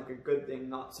sound like a good thing,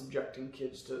 not subjecting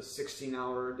kids to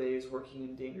 16-hour days working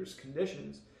in dangerous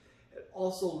conditions, it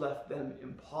also left them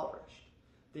impoverished.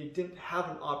 They didn't have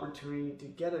an opportunity to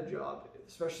get a job,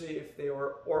 especially if they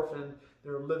were orphaned,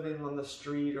 they're living on the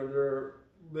street, or they're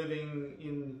living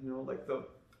in, the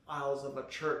aisles of a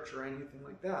church or anything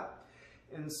like that.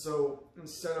 And so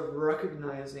instead of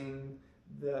recognizing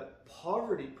the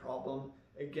poverty problem,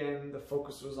 again, the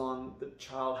focus was on the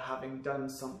child having done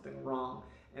something wrong,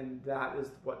 and that is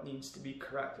what needs to be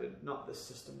corrected, not the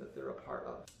system that they're a part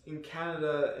of. In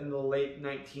Canada, in the late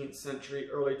 19th century,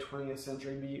 early 20th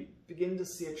century, we begin to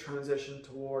see a transition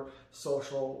toward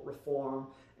social reform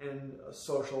and a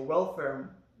social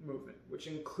welfare movement, which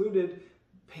included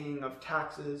paying of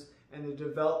taxes and the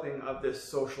developing of this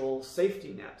social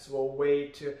safety net. So a way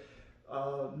to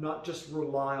not just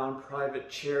rely on private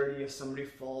charity if somebody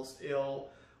falls ill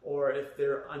or if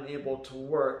they're unable to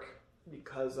work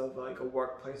because of a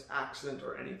workplace accident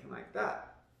or anything like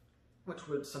that, which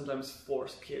would sometimes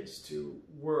force kids to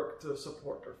work to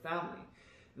support their family.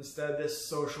 Instead, this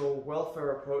social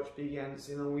welfare approach began to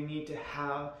say, we need to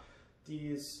have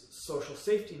these social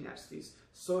safety nets, these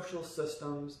social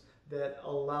systems that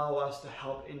allow us to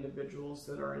help individuals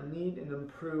that are in need and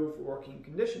improve working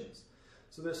conditions.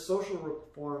 So this social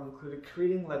reform included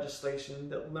creating legislation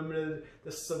that limited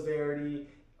the severity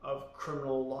of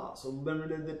criminal law, so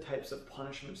limited the types of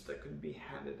punishments that could be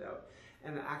handed out,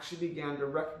 and actually began to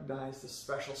recognize the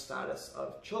special status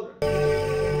of children.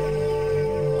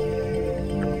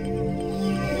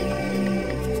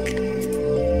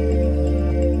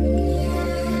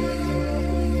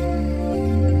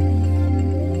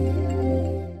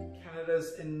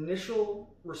 Canada's initial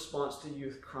response to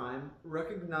youth crime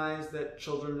recognized that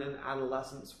children and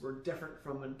adolescents were different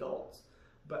from adults,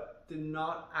 but did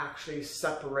not actually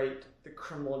separate the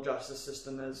criminal justice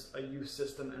system as a youth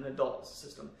system and adult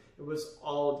system. It was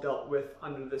all dealt with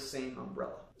under the same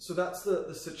umbrella. So that's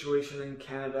the situation in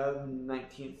Canada in the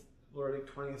 19th early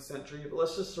 20th century, but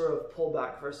let's just sort of pull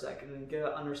back for a second and get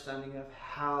an understanding of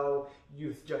how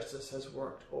youth justice has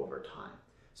worked over time.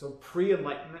 So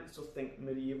pre-Enlightenment, so think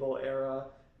medieval era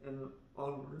and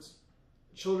onwards,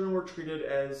 children were treated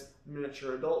as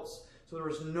miniature adults, so there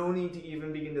was no need to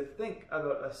even begin to think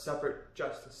about a separate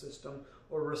justice system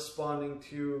or responding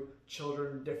to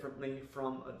children differently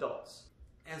from adults.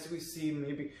 As we see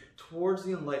maybe towards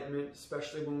the Enlightenment,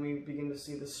 especially when we begin to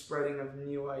see the spreading of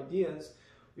new ideas,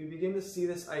 we begin to see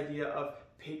this idea of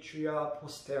patria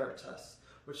posteritas,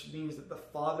 which means that the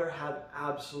father had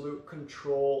absolute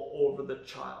control over the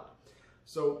child.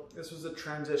 So this was a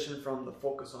transition from the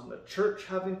focus on the church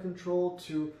having control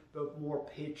to the more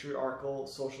patriarchal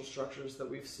social structures that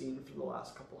we've seen for the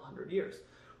last couple hundred years,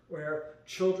 where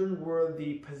children were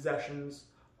the possessions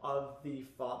of the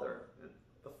father.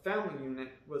 The family unit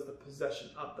was the possession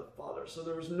of the father. So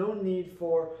there was no need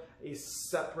for a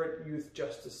separate youth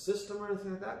justice system or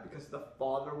anything like that because the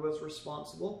father was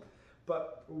responsible,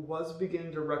 but was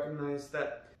beginning to recognize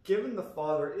that given the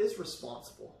father is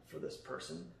responsible for this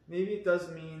person, maybe it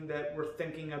does mean that we're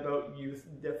thinking about youth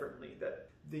differently, that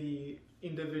the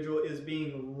individual is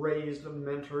being raised,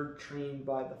 mentored, trained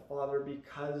by the father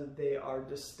because they are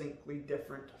distinctly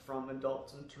different from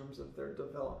adults in terms of their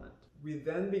development. We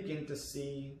then begin to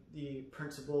see the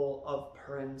principle of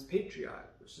parens patriae,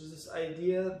 which is this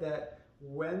idea that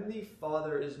when the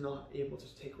father is not able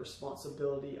to take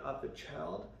responsibility of the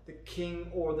child, the king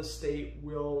or the state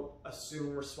will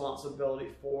assume responsibility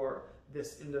for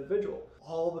this individual.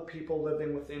 All the people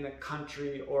living within a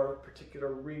country or a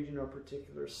particular region or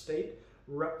particular state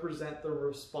represent the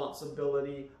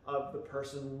responsibility of the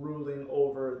person ruling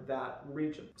over that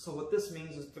region. So what this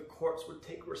means is the courts would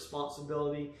take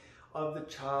responsibility of the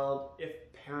child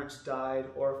if parents died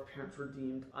or if parents were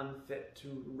deemed unfit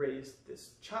to raise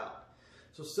this child.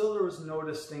 So still there was no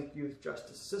distinct youth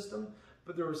justice system,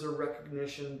 but there was a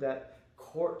recognition that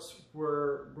courts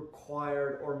were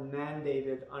required or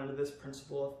mandated under this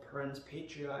principle of parens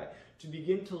patriae to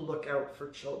begin to look out for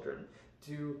children,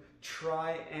 to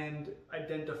try and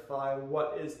identify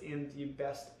what is in the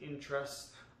best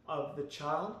interests of the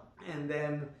child, and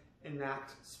then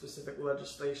enact specific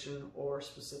legislation or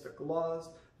specific laws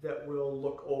that will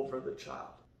look over the child.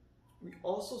 We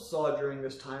also saw during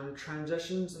this time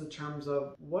transitions in terms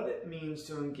of what it means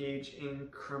to engage in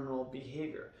criminal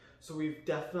behavior. So we've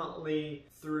definitely,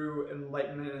 through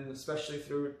Enlightenment and especially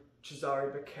through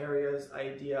Cesare Beccaриa's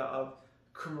idea of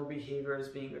criminal behavior as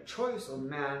being a choice or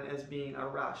man as being a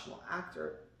rational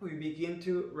actor, we begin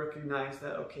to recognize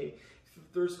that, okay,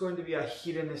 if there's going to be a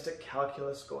hedonistic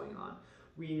calculus going on,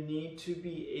 we need to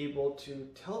be able to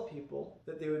tell people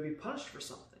that they would be punished for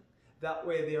something. That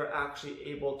way they are actually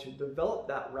able to develop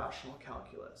that rational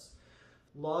calculus.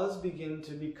 Laws begin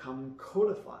to become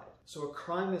codified. So a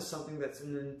crime is something that's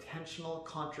an intentional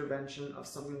contravention of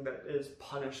something that is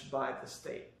punished by the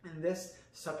state. And this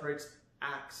separates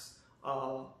acts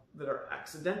that are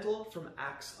accidental from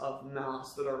acts of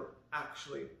malice that are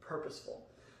actually purposeful.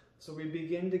 So we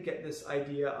begin to get this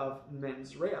idea of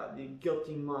mens rea, the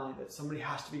guilty mind, that somebody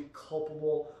has to be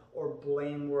culpable or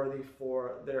blameworthy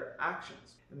for their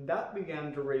actions. And that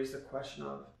began to raise the question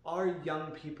of, are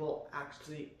young people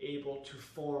actually able to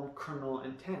form criminal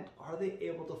intent? Are they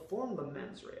able to form the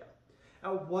mens rea?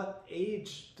 At what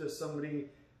age does somebody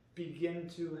begin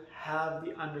to have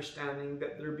the understanding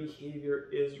that their behavior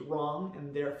is wrong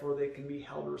and therefore they can be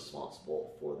held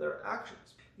responsible for their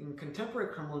actions? In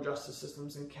contemporary criminal justice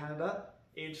systems in Canada,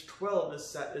 age 12 is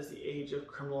set as the age of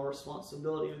criminal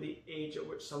responsibility, or the age at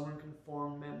which someone can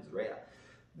form mens rea.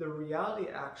 The reality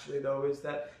actually though is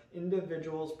that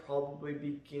individuals probably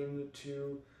begin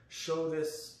to show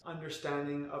this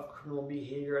understanding of criminal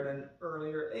behavior at an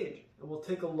earlier age. And we'll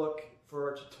take a look for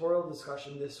our tutorial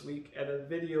discussion this week at a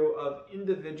video of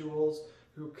individuals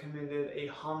who committed a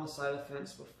homicide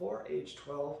offense before age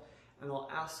 12, and I'll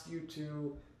ask you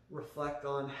to reflect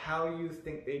on how you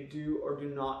think they do or do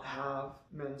not have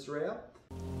mens rea.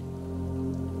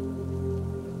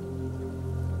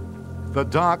 The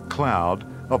dark cloud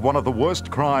of one of the worst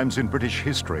crimes in British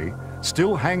history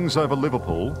still hangs over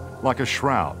Liverpool like a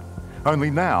shroud.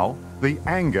 Only now, the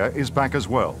anger is back as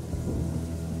well.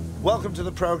 Welcome to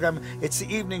the programme. It's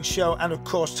the evening show, and of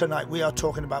course tonight we are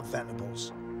talking about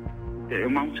Venables. The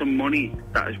amount of money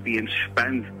that is being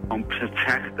spent on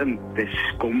protecting this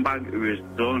scumbag who has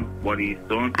done what he's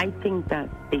done. I think that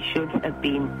they should have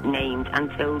been named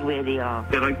and told where they are.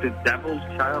 They're like the devil's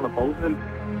child of both of them.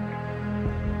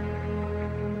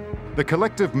 The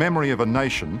collective memory of a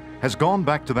nation has gone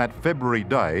back to that February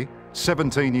day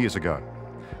 17 years ago.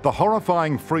 The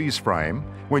horrifying freeze frame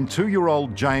when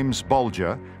 2-year-old James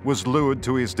Bolger was lured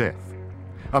to his death.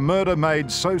 A murder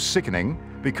made so sickening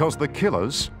because the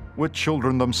killers were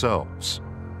children themselves.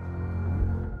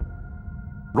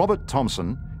 Robert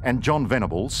Thompson and John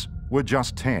Venables were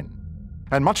just 10,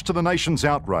 and much to the nation's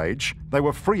outrage, they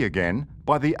were free again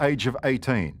by the age of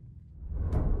 18.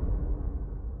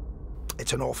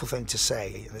 It's an awful thing to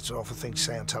say, and it's an awful thing to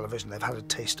say on television. They've had a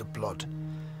taste of blood,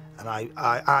 and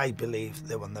I believe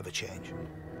they will never change.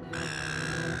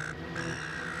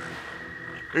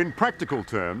 In practical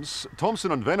terms,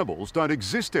 Thompson and Venables don't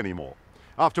exist anymore.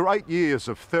 After 8 years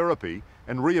of therapy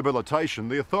and rehabilitation,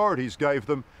 the authorities gave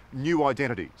them new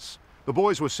identities. The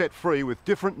boys were set free with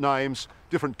different names,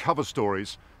 different cover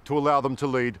stories to allow them to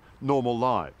lead normal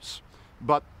lives.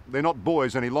 But they're not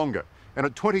boys any longer. And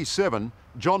at 27,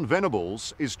 John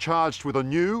Venables is charged with a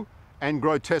new and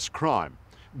grotesque crime: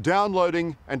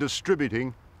 downloading and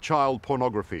distributing child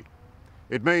pornography.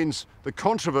 It means the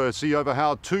controversy over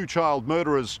how 2 child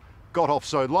murderers got off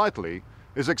so lightly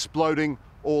is exploding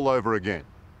all over again.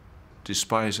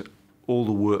 Despite all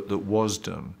the work that was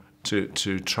done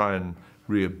to try and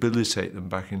rehabilitate them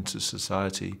back into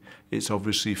society, it's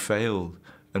obviously failed,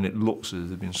 and it looks as if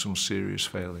there have been some serious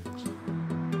failings.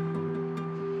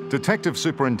 Detective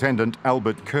Superintendent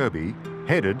Albert Kirby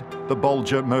headed the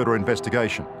Bolger murder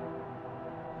investigation.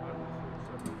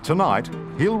 Tonight,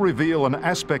 he'll reveal an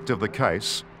aspect of the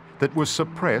case that was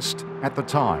suppressed at the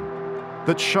time,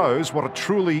 that shows what a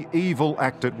truly evil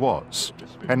act it was,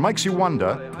 and makes you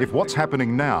wonder if what's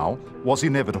happening now was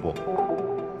inevitable.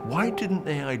 Why didn't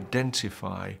they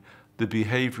identify the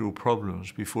behavioural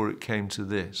problems before it came to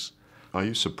this? Are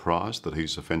you surprised that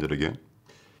he's offended again?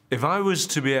 If I was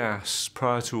to be asked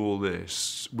prior to all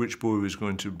this which boy was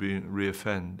going to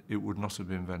re-offend, it would not have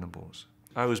been Venables.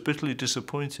 I was bitterly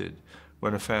disappointed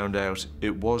when I found out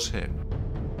it was him.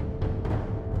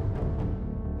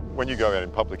 When you go out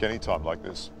in public any time like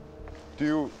this, do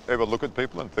you ever look at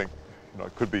people and think, you know,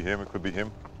 it could be him, it could be him?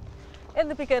 In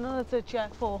the beginning I did, yeah,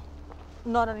 but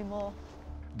not anymore.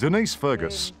 Denise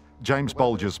Fergus, James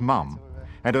Bolger's mum,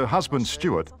 and her husband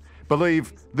Stuart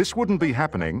believe this wouldn't be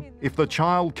happening if the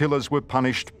child killers were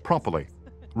punished properly,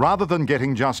 rather than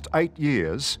getting just 8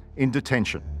 years in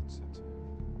detention.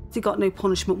 They got no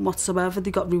punishment whatsoever.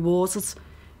 They got rewarded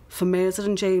for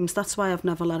murdering James. That's why I've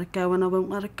never let it go, and I won't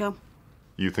let it go.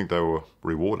 You think they were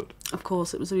rewarded? Of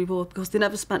course it was a reward, because they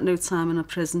never spent no time in a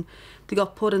prison. They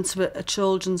got put into a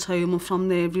children's home, and from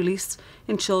their release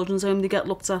in children's home, they get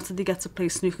looked after, they get to play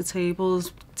snooker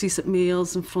tables, decent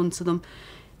meals in front of them.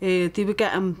 They were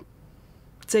getting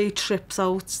day trips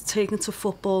out, taken to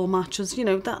football matches. You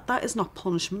know, that is not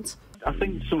punishment. I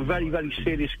think some very, very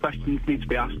serious questions need to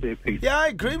be asked here, Pete. Yeah, I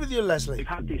agree with you, Leslie.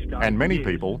 And many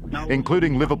people,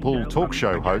 including Liverpool talk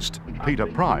show host Peter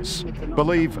Price,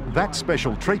 believe that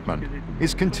special treatment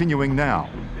is continuing now.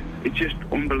 It's just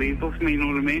unbelievable for me, you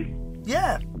know what I mean?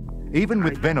 Yeah. Even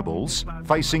with Venables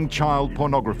facing child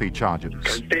pornography charges.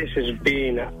 This has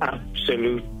been an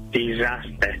absolute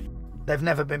disaster. They've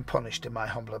never been punished, in my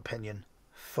humble opinion,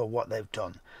 for what they've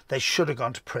done. They should have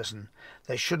gone to prison.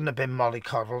 They shouldn't have been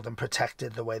mollycoddled and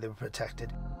protected the way they were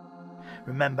protected.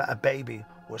 Remember, a baby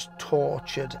was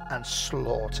tortured and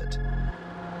slaughtered.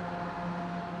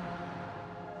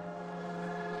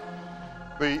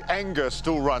 The anger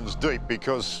still runs deep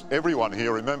because everyone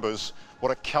here remembers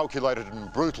what a calculated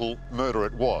and brutal murder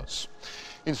it was.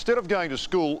 Instead of going to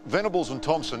school, Venables and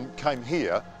Thompson came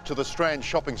here to the Strand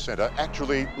shopping centre,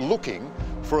 actually looking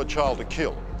for a child to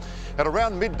kill. At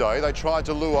around midday, they tried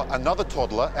to lure another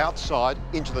toddler outside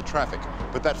into the traffic,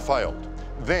 but that failed.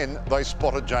 Then they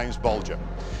spotted James Bolger.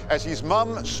 As his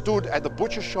mum stood at the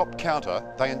butcher shop counter,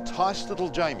 they enticed little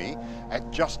Jamie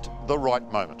at just the right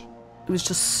moment. It was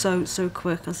just so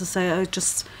quick. As I say, I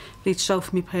just reached out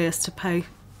for my purse to pay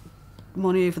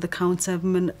money over the counter.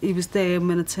 When he was there, and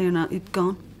when I turned out, he'd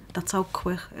gone. That's how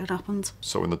quick it happened.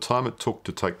 So in the time it took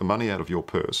to take the money out of your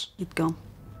purse, he'd gone.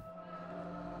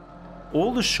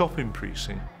 All the shopping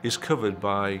precinct is covered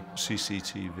by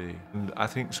CCTV, and I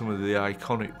think some of the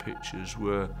iconic pictures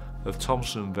were of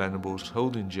Thompson and Venables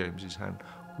holding James's hand,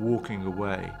 walking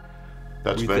away.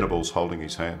 That's Venables holding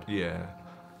his hand? Yeah.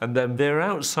 And then they're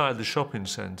outside the shopping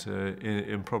centre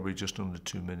in probably just under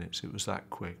 2 minutes. It was that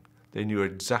quick. They knew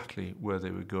exactly where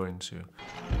they were going to.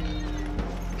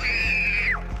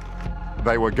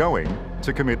 They were going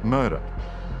to commit murder.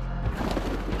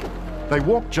 They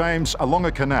walked James along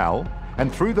a canal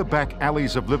and through the back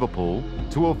alleys of Liverpool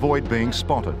to avoid being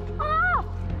spotted.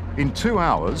 In 2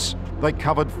 hours, they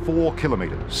covered 4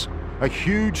 kilometres, a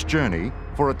huge journey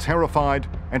for a terrified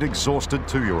and exhausted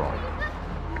 2-year-old.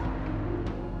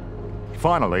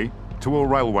 Finally, to a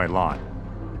railway line.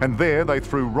 And there they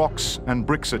threw rocks and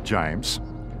bricks at James,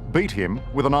 beat him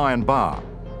with an iron bar,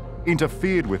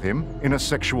 interfered with him in a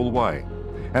sexual way,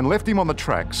 and left him on the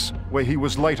tracks where he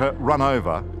was later run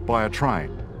over by a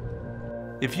train.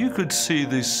 If you could see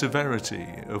the severity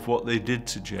of what they did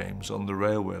to James on the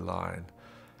railway line,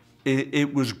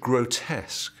 it was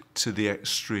grotesque to the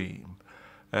extreme.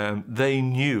 They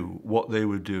knew what they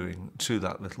were doing to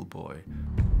that little boy.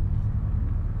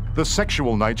 The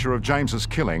sexual nature of James's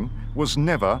killing was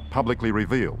never publicly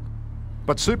revealed,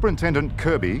 but Superintendent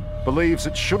Kirby believes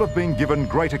it should have been given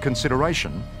greater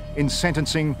consideration in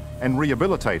sentencing and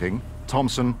rehabilitating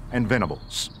Thompson and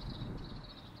Venables.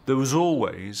 There was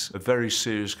always a very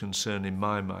serious concern in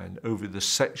my mind over the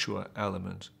sexual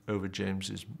element over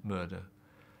James's murder.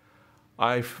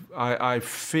 I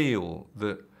feel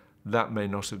that that may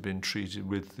not have been treated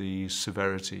with the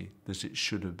severity that it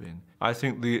should have been. I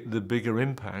think the bigger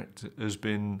impact has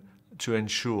been to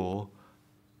ensure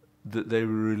that they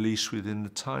were released within the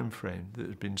time frame that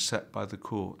had been set by the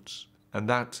courts. And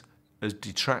that has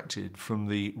detracted from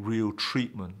the real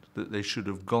treatment that they should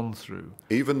have gone through.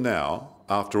 Even now,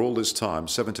 after all this time,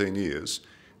 17 years,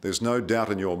 there's no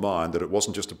doubt in your mind that it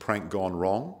wasn't just a prank gone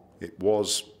wrong, it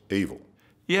was evil.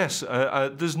 Yes,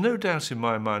 there's no doubt in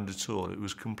my mind at all. It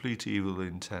was complete evil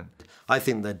intent. I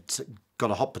think they'd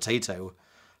got a hot potato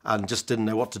and just didn't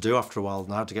know what to do after a while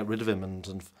and how to get rid of him.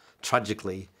 And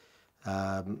tragically,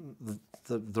 the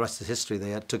rest of history,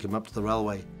 they took him up to the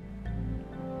railway.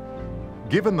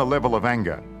 Given the level of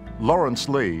anger, Lawrence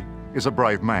Lee is a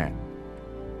brave man.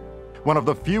 One of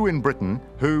the few in Britain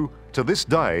who, to this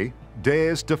day,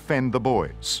 dares defend the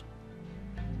boys.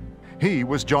 He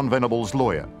was John Venables'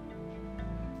 lawyer.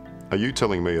 Are you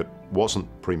telling me it wasn't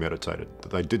premeditated,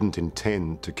 that they didn't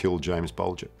intend to kill James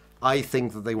Bulger? I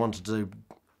think that they wanted to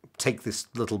take this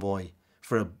little boy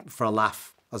for a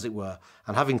laugh, as it were,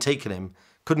 and having taken him,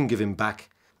 couldn't give him back,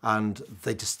 and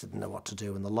they just didn't know what to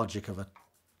do. And the logic of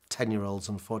 10-year-olds,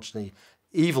 unfortunately,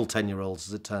 evil 10-year-olds,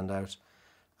 as it turned out,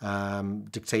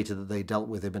 dictated that they dealt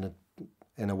with him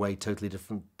in a way totally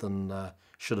different than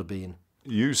should have been.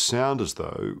 You sound as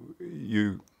though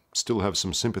you still have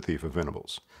some sympathy for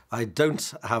Venables. I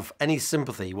don't have any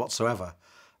sympathy whatsoever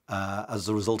as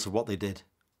a result of what they did.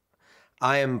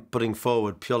 I am putting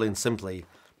forward purely and simply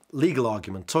legal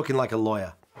argument, talking like a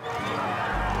lawyer.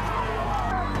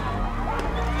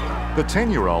 The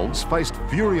 10-year-olds faced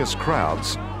furious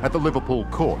crowds at the Liverpool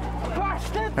court.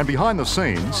 And behind the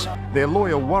scenes, their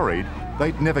lawyer worried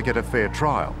they'd never get a fair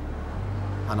trial.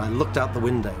 And I looked out the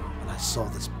window and I saw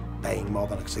this baying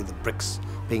mob and I could see the bricks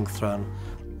being thrown.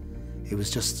 It was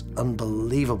just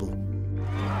unbelievable.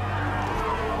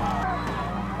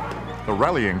 The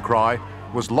rallying cry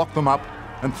was lock them up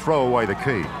and throw away the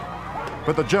key.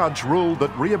 But the judge ruled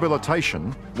that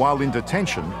rehabilitation while in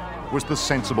detention was the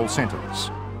sensible sentence.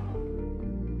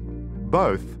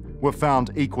 Both were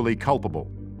found equally culpable.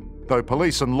 Though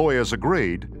police and lawyers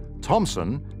agreed,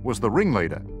 Thompson was the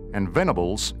ringleader and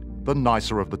Venables the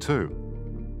nicer of the two.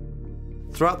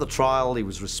 Throughout the trial, he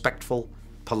was respectful,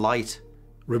 polite,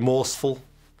 remorseful,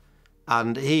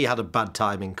 and he had a bad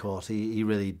time in court. He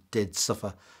really did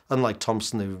suffer, unlike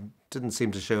Thompson, who didn't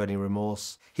seem to show any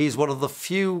remorse. He's one of the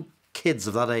few kids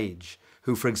of that age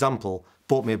who, for example,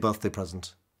 bought me a birthday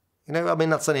present. You know, I mean,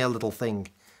 that's only a little thing,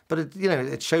 but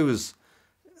it shows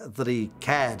that he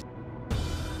cared.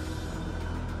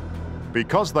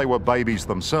 Because they were babies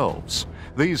themselves,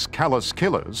 these callous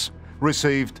killers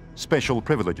received special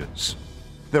privileges.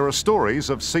 There are stories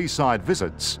of seaside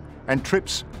visits and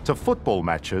trips to football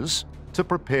matches to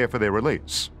prepare for their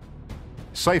release.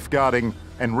 Safeguarding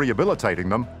and rehabilitating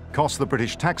them cost the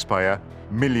British taxpayer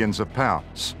millions of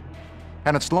pounds.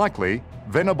 And it's likely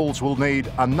Venables will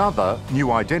need another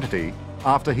new identity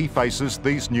after he faces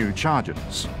these new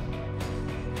charges.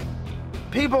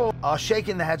 People are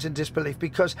shaking their heads in disbelief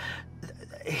because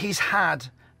he's had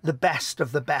the best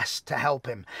of the best to help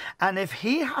him. And if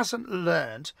he hasn't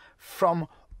learned from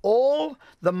all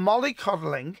the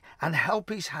mollycoddling and help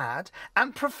he's had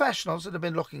and professionals that have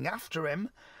been looking after him,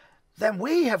 then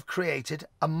we have created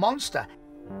a monster.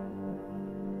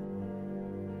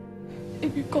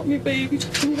 If you've got me baby,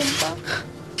 just bring them back.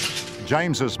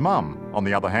 James's mum, on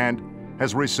the other hand,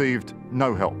 has received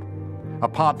no help,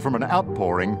 apart from an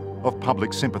outpouring of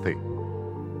public sympathy.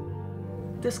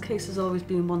 This case has always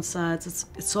been one side.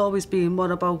 It's always been, what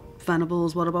about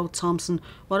Venables, what about Thompson,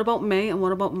 what about me, and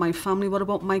what about my family, what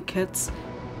about my kids?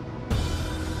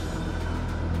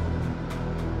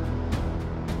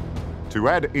 To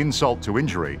add insult to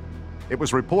injury, it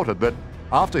was reported that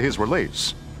after his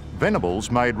release,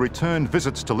 Venables made return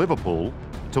visits to Liverpool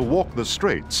to walk the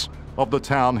streets of the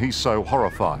town he so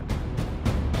horrified.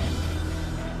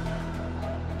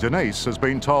 Denise has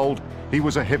been told he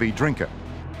was a heavy drinker,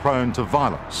 prone to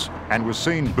violence, and was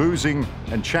seen boozing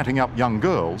and chatting up young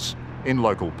girls in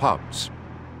local pubs.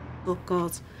 Oh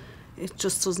God, it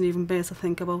just doesn't even bear to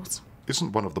think about.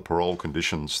 Isn't one of the parole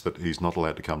conditions that he's not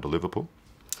allowed to come to Liverpool?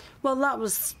 Well, that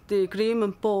was the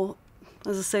agreement, but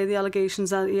as I say, the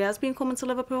allegations are he has been coming to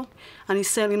Liverpool, and he's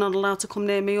certainly not allowed to come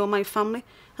near me or my family.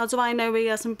 How do I know he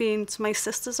hasn't been to my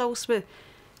sister's house with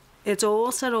her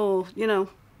daughter, or, you know,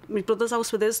 my brother's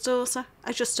house with his daughter?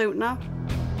 I just don't know.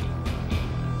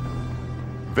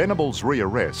 Venable's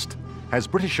rearrest has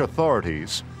British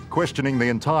authorities questioning the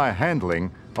entire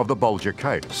handling of the Bolger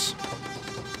case.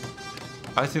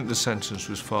 I think the sentence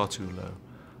was far too low.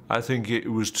 I think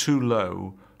it was too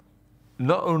low,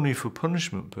 not only for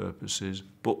punishment purposes,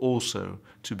 but also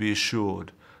to be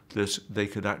assured that they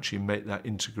could actually make that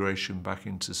integration back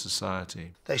into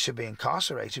society. They should be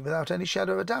incarcerated without any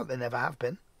shadow of a doubt. They never have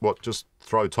been. What, just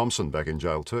throw Thompson back in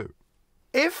jail too?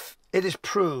 If it is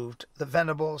proved that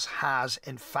Venables has,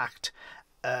 in fact,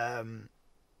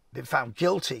 been found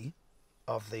guilty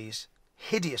of these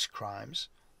hideous crimes,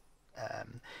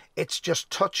 it's just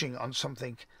touching on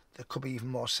something that could be even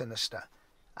more sinister.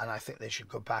 And I think they should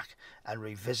go back and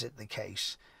revisit the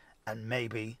case and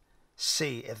maybe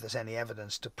see if there's any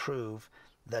evidence to prove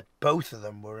that both of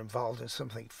them were involved in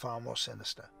something far more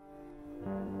sinister.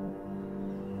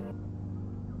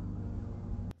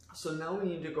 So now we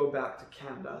need to go back to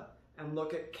Canada and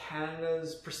look at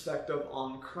Canada's perspective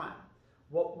on crime.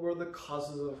 What were the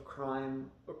causes of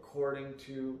crime according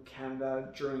to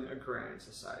Canada during agrarian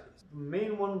societies? The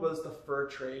main one was the fur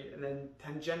trade, and then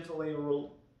tangentially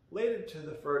related to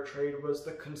the fur trade was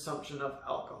the consumption of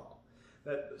alcohol.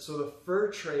 So the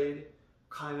fur trade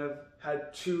kind of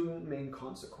had two main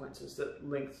consequences that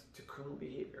linked to criminal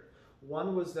behavior.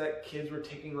 One was that kids were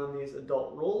taking on these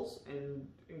adult roles and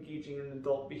engaging in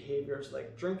adult behaviors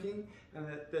like drinking, and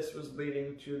that this was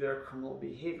leading to their criminal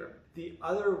behavior. The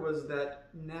other was that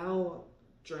now,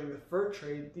 during the fur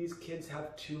trade, these kids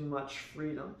have too much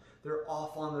freedom. They're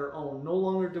off on their own. No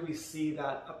longer do we see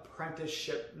that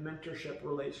apprenticeship, mentorship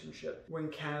relationship. When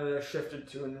Canada shifted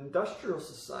to an industrial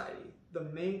society, the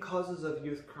main causes of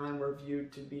youth crime were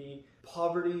viewed to be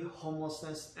poverty,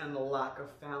 homelessness, and the lack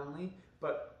of family.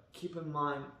 But keep in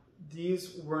mind,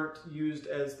 these weren't used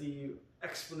as the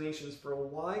explanations for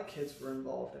why kids were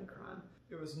involved in crime.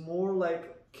 It was more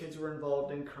like kids were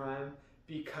involved in crime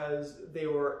because they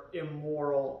were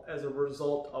immoral as a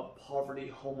result of poverty,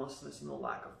 homelessness, and the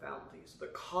lack of family. So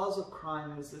the cause of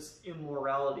crime is this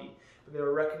immorality. But they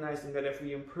were recognizing that if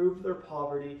we improve their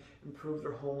poverty, improve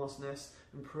their homelessness,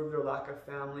 improve their lack of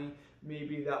family,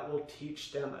 maybe that will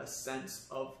teach them a sense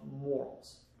of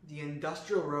morals. The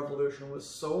Industrial Revolution was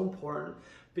so important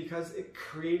because it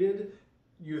created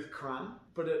youth crime,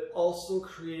 but it also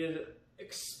created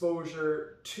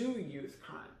exposure to youth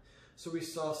crime. So we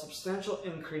saw substantial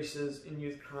increases in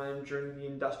youth crime during the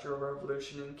Industrial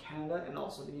Revolution in Canada and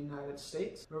also the United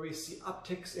States, where we see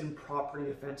upticks in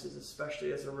property offenses,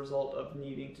 especially as a result of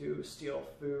needing to steal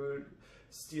food,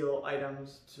 steal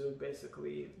items to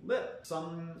basically live.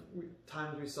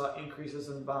 Sometimes we saw increases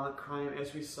in violent crime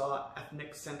as we saw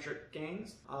ethnic-centric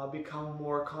gangs become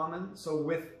more common. So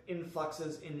with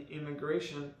influxes in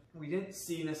immigration, we didn't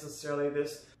see necessarily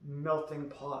this melting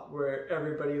pot where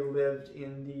everybody lived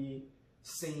in the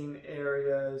same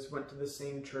areas, went to the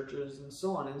same churches, and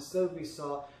so on. Instead, we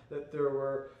saw that there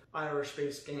were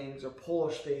Irish-based gangs or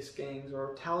Polish-based gangs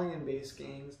or Italian-based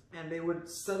gangs, and they would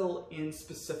settle in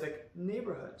specific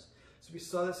neighborhoods. So we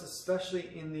saw this especially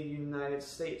in the United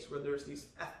States, where there's these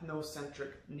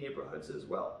ethnocentric neighborhoods as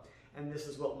well. And this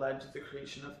is what led to the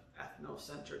creation of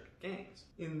ethnocentric gangs.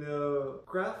 In the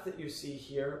graph that you see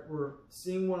here, we're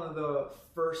seeing one of the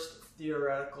first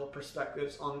theoretical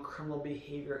perspectives on criminal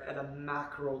behavior at a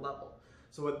macro level.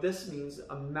 So what this means,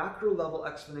 a macro level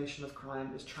explanation of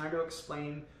crime is trying to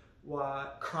explain why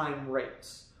crime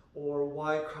rates, or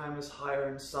why crime is higher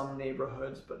in some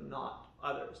neighborhoods but not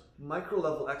others. Micro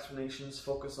level explanations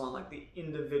focus on like the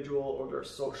individual or their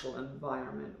social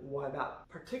environment, why that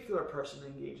particular person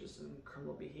engages in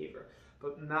criminal behavior.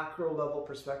 But macro level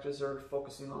perspectives are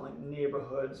focusing on like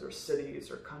neighborhoods or cities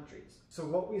or countries. So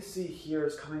what we see here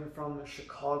is coming from the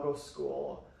Chicago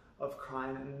School of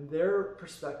Crime, and their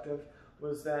perspective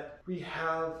was that we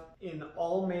have in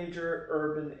all major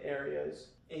urban areas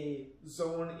a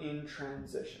zone in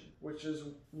transition, which is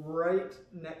right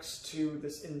next to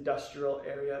this industrial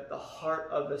area at the heart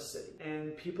of the city.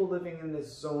 And people living in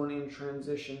this zone in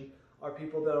transition are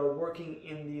people that are working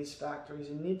in these factories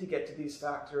and need to get to these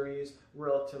factories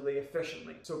relatively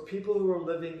efficiently. So people who are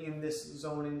living in this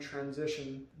zone in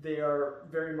transition, they are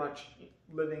very much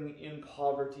living in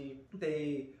poverty.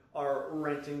 They are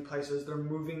renting places. They're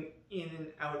moving in and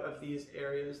out of these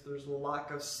areas. There's a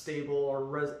lack of stable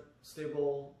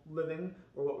living,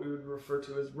 or what we would refer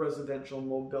to as residential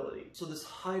mobility. So this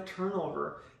high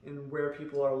turnover in where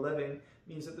people are living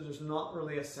means that there's not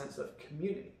really a sense of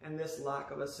community. And this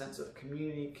lack of a sense of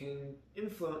community can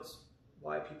influence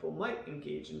why people might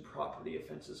engage in property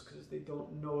offenses, because they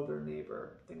don't know their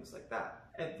neighbor, things like that.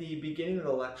 At the beginning of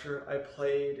the lecture, I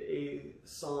played a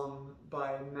song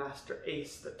by Master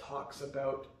Ace that talks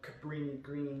about Cabrini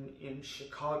Green in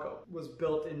Chicago. It was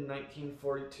built in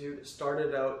 1942. It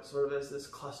started out sort of as this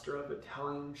cluster of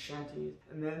Italian shanties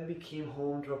and then became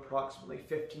home to approximately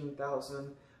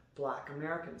 15,000 Black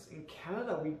Americans. In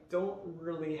Canada, we don't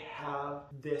really have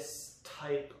this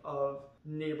type of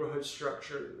neighborhood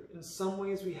structure. In some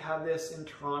ways, we have this in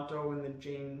Toronto in the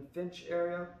Jane Finch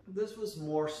area. This was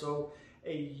more so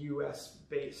a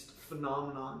US-based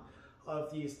phenomenon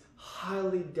of these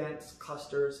highly dense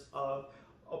clusters of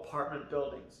apartment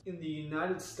buildings. In the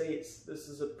United States, this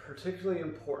is a particularly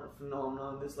important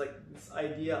phenomenon. This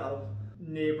idea of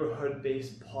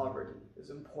neighborhood-based poverty is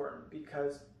important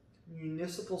because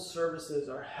municipal services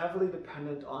are heavily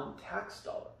dependent on tax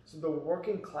dollars. So the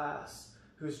working class,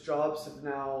 whose jobs have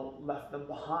now left them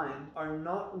behind, are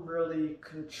not really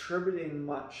contributing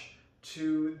much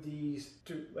to these,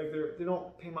 they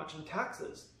don't pay much in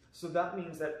taxes. So that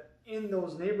means that in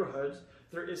those neighborhoods,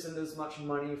 there isn't as much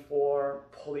money for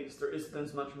police, there isn't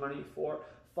as much money for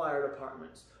fire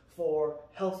departments, for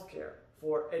healthcare,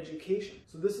 for education.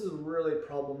 So this is really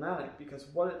problematic, because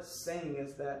what it's saying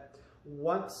is that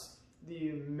once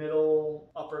the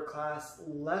middle upper class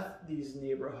left these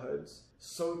neighborhoods,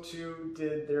 so too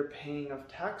did their paying of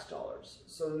tax dollars.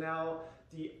 So now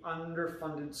the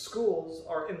underfunded schools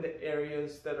are in the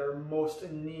areas that are most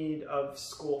in need of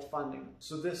school funding.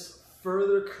 So this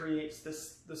further creates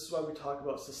this is why we talk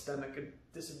about systemic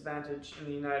disadvantage in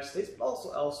the United States, but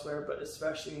also elsewhere, but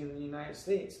especially in the United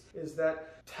States, is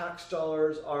that tax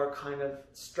dollars are kind of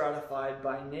stratified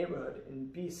by neighborhood. In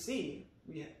BC,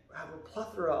 we have a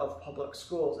plethora of public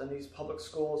schools, and these public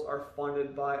schools are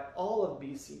funded by all of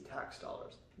BC tax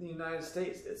dollars. In the United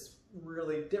States, it's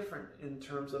really different in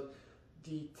terms of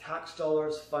the tax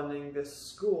dollars funding this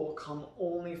school come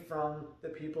only from the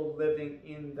people living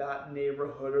in that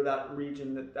neighborhood or that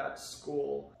region that that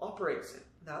school operates in.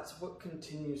 That's what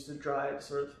continues to drive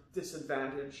sort of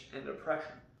disadvantage and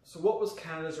oppression. So what was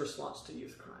Canada's response to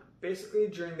youth crime? Basically,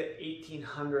 during the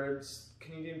 1800s,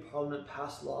 Canadian Parliament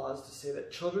passed laws to say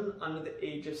that children under the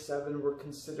age of 7 were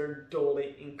considered dole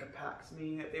incapax,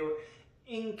 meaning that they were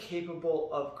incapable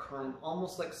of crime,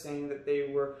 almost like saying that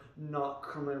they were not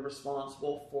criminally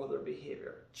responsible for their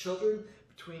behavior. Children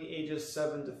between ages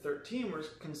 7 to 13 were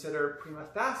considered prima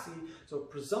facie, so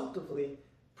presumptively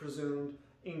presumed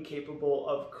incapable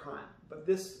of crime. But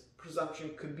this presumption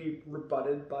could be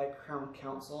rebutted by Crown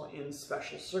Counsel in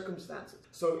special circumstances.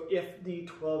 So if the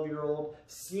 12-year-old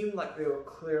seemed like they were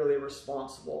clearly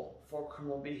responsible for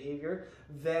criminal behavior,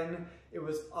 then it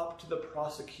was up to the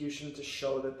prosecution to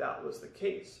show that that was the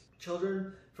case.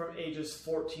 Children from ages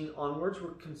 14 onwards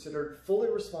were considered fully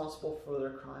responsible for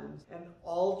their crimes, and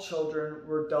all children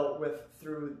were dealt with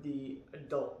through the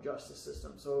adult justice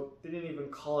system. So they didn't even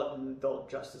call it an adult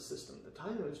justice system at the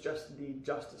time, it was just the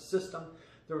justice system.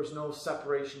 There was no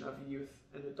separation of youth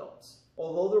and adults.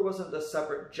 Although there wasn't a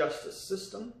separate justice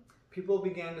system, people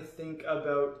began to think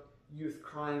about youth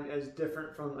crime as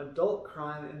different from adult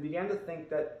crime and began to think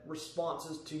that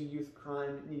responses to youth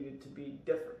crime needed to be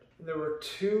different. And there were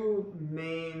two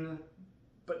main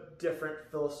but different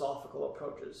philosophical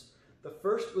approaches. The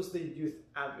first was the youth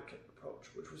advocate approach,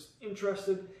 which was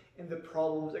interested in the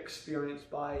problems experienced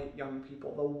by young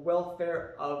people, the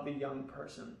welfare of the young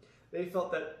person. They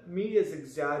felt that media is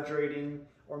exaggerating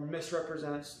or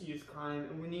misrepresents youth crime,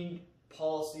 and we need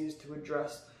policies to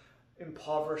address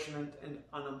impoverishment and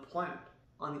unemployment.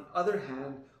 On the other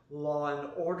hand, law and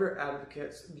order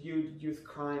advocates viewed youth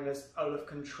crime as out of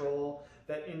control,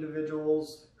 that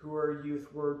individuals who were youth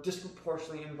were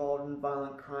disproportionately involved in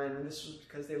violent crime, and this was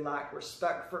because they lacked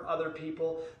respect for other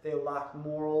people, they lacked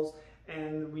morals,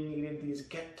 and we needed these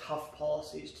get tough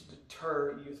policies to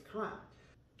deter youth crime.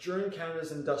 During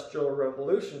Canada's Industrial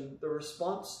Revolution, the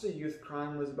response to youth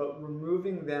crime was about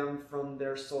removing them from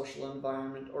their social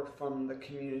environment or from the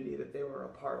community that they were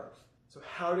a part of. So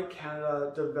how did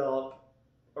Canada develop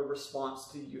a response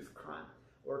to youth crime,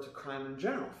 or to crime in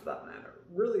general for that matter?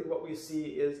 Really what we see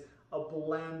is a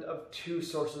blend of two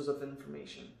sources of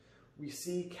information. We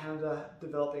see Canada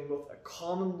developing both a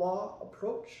common law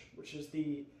approach, which is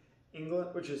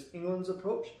England's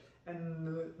approach, and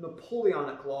the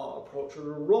Napoleonic law approach, or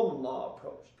the Roman law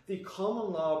approach. The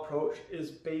common law approach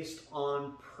is based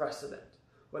on precedent.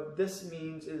 What this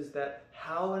means is that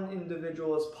how an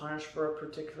individual is punished for a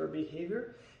particular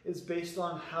behavior is based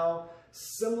on how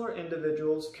similar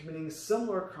individuals committing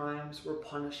similar crimes were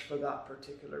punished for that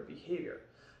particular behavior.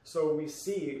 So we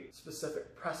see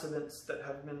specific precedents that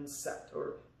have been set,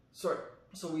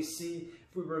 so we see,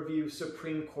 if we review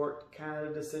Supreme Court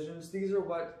Canada decisions, these are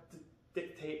what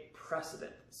dictate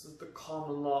precedent. This is the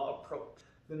common law approach.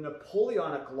 The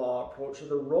Napoleonic law approach, or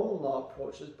the Roman law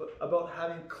approach, is about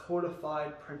having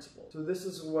codified principles. So this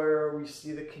is where we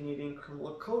see the Canadian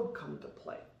Criminal Code come into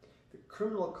play. The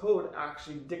Criminal Code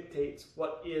actually dictates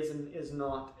what is and is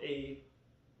not a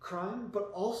crime,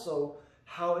 but also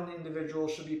how an individual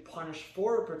should be punished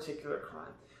for a particular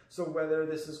crime. So whether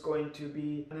this is going to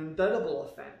be an indictable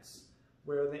offense,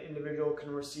 where the individual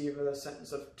can receive a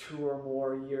sentence of 2 or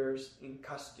more years in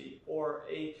custody, or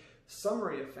a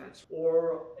summary offense,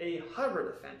 or a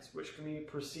hybrid offense, which can be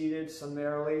proceeded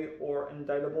summarily or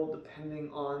indictable depending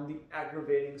on the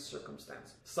aggravating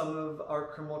circumstance. Some of our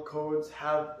criminal codes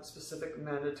have specific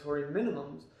mandatory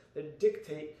minimums that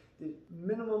dictate the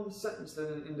minimum sentence that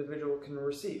an individual can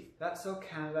receive. That's how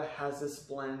Canada has this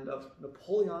blend of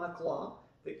Napoleonic law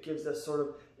that gives us sort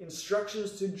of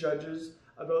instructions to judges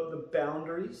about the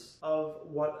boundaries of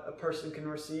what a person can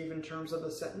receive in terms of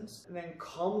a sentence, and then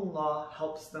common law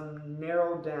helps them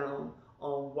narrow down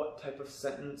on what type of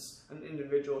sentence an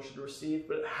individual should receive,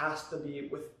 but it has to be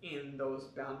within those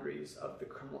boundaries of the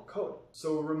criminal code.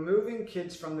 So removing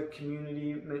kids from the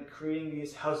community meant creating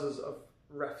these houses of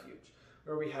refuge,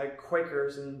 where we had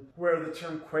Quakers, and where the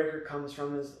term Quaker comes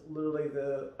from is literally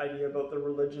the idea about the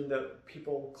religion that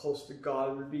people close to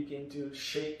God would begin to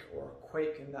shake or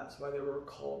quake, and that's why they were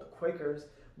called Quakers,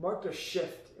 marked a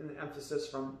shift in the emphasis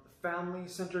from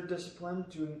family-centered discipline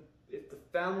to, if the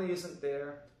family isn't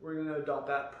there, we're going to adopt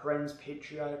that parens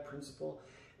patriae principle,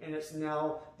 and it's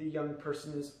now the young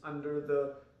person is under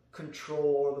the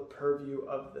control or the purview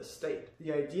of the state.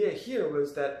 The idea here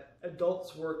was that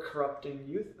adults were corrupting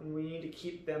youth, and we need to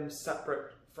keep them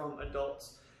separate from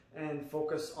adults and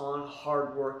focus on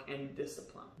hard work and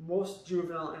discipline. Most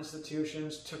juvenile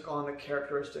institutions took on the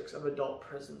characteristics of adult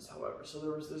prisons, however. So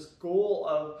there was this goal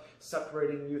of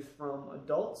separating youth from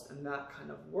adults, and that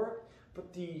kind of worked,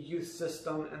 but the youth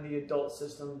system and the adult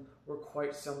system were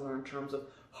quite similar in terms of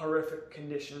horrific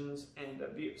conditions and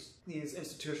abuse. These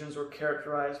institutions were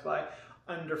characterized by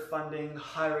underfunding,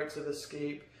 high rates of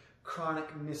escape,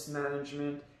 chronic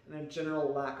mismanagement, and a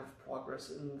general lack of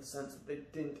progress in the sense that they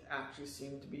didn't actually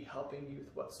seem to be helping youth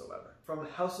whatsoever. From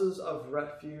houses of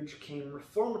refuge came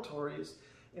reformatories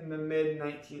in the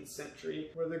mid-19th century,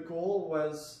 where the goal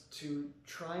was to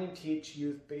try and teach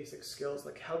youth basic skills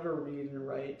like how to read and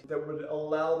write that would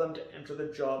allow them to enter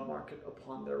the job market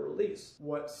upon their release.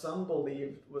 What some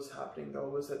believed was happening, though,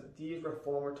 was that these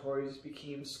reformatories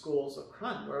became schools of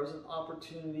crime, where it was an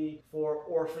opportunity for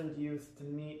orphaned youth to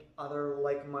meet other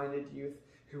like-minded youth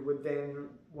who would then,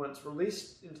 once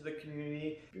released into the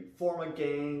community, form a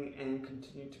gang and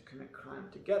continue to commit crime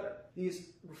together.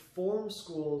 These reform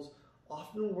schools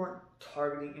often weren't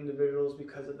targeting individuals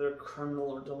because of their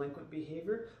criminal or delinquent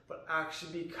behavior, but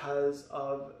actually because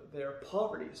of their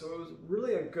poverty. So it was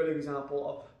really a good example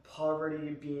of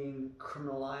poverty being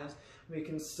criminalized. We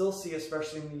can still see,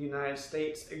 especially in the United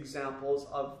States, examples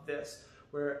of this,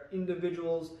 where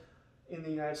individuals in the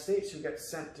United States who get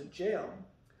sent to jail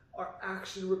are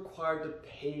actually required to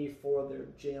pay for their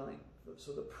jailing.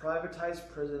 So the privatized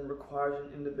prison requires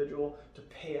an individual to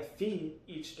pay a fee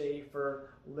each day for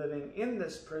living in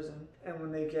this prison, and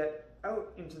when they get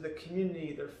out into the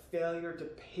community, their failure to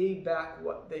pay back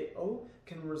what they owe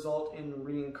can result in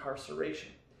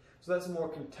reincarceration. So that's a more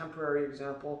contemporary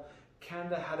example.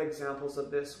 Canada had examples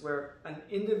of this where an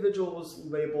individual was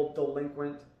labeled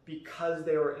delinquent because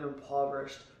they were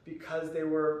impoverished, because they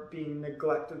were being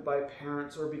neglected by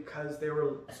parents, or because they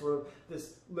were sort of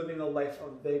living a life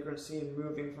of vagrancy and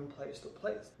moving from place to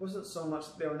place. It wasn't so much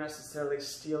that they were necessarily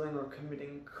stealing or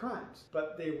committing crimes,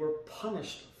 but they were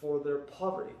punished for their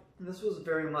poverty. And this was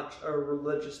very much a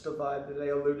religious divide that I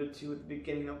alluded to at the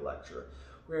beginning of the lecture,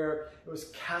 where it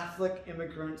was Catholic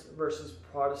immigrants versus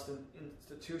Protestant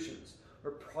institutions,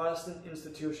 where Protestant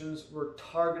institutions were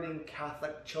targeting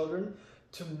Catholic children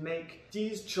to make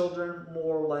these children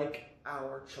more like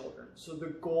our children. So the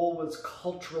goal was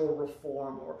cultural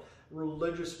reform or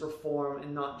religious reform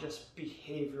and not just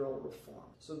behavioral reform.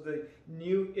 So the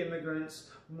new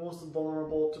immigrants most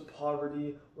vulnerable to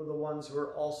poverty were the ones who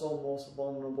were also most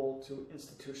vulnerable to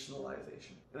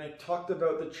institutionalization. And I talked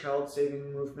about the child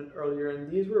saving movement earlier,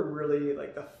 and these were really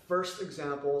like the first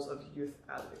examples of youth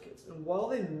advocates. And while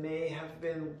they may have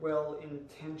been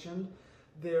well-intentioned,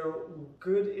 their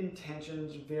good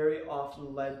intentions very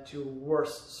often led to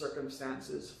worse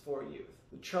circumstances for youth.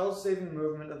 The child-saving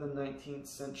movement of the 19th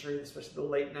century, especially the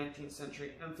late 19th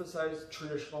century, emphasized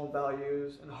traditional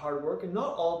values and hard work, and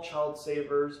not all child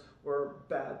savers were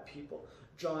bad people.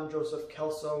 John Joseph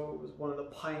Kelso was one of the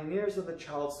pioneers of the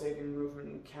child-saving movement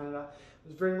in Canada.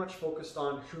 It was very much focused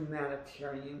on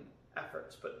humanitarian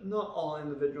efforts, but not all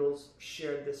individuals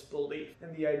shared this belief.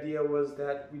 And the idea was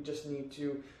that we just need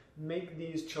to make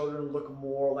these children look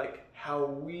more like how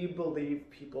we believe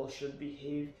people should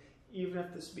behave, even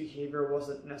if this behavior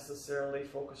wasn't necessarily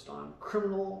focused on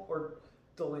criminal or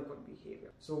delinquent behavior.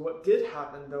 So what did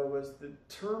happen though was the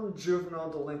term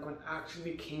juvenile delinquent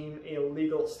actually became a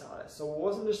legal status. So it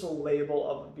wasn't just a label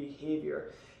of a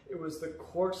behavior, it was the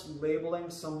courts labeling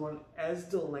someone as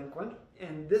delinquent,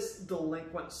 and this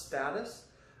delinquent status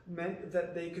meant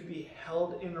that they could be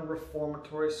held in a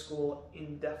reformatory school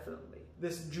indefinitely.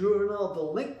 This juvenile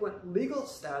delinquent legal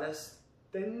status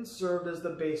then served as the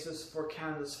basis for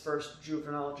Canada's first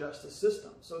juvenile justice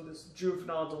system. So this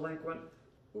juvenile delinquent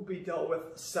would be dealt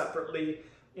with separately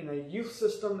in a youth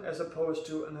system as opposed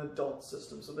to an adult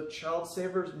system. So the child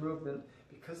savers movement,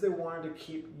 because they wanted to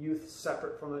keep youth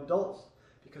separate from adults,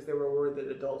 because they were worried that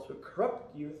adults would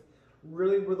corrupt youth,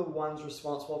 really were the ones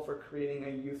responsible for creating a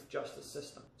youth justice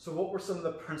system. So what were some of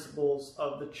the principles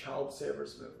of the child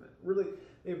savers movement? Really,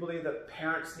 they believed that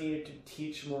parents needed to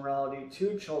teach morality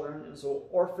to children, and so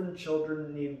orphan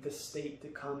children needed the state to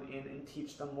come in and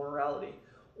teach them morality.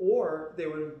 Or they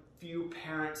would view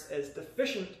parents as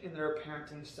deficient in their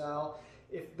parenting style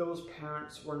if those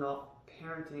parents were not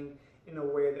parenting in a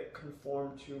way that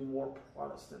conformed to more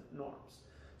Protestant norms.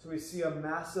 So we see a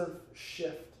massive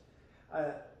shift.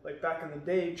 Like back in the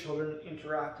day, children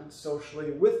interacted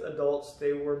socially with adults.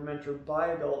 They were mentored by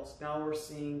adults. Now we're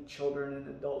seeing children and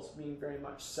adults being very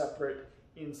much separate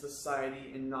in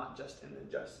society and not just in the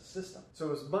justice system. So it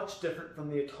was much different from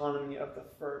the autonomy of the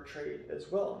fur trade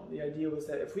as well. The idea was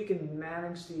that if we can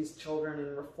manage these children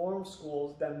in reform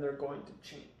schools, then they're going to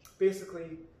change.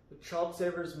 Basically, the child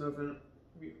savers movement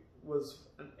was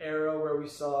an era where we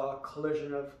saw a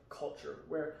collision of culture,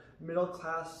 where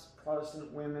middle-class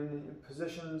Protestant women in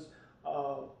positions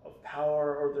of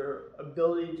power or their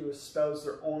ability to espouse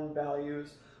their own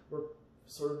values were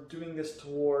sort of doing this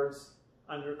towards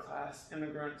underclass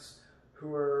immigrants who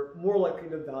were more likely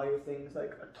to value things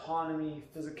like autonomy,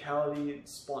 physicality, and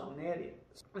spontaneity.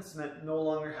 This meant no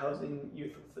longer housing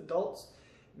youth with adults.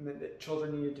 It meant that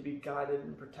children needed to be guided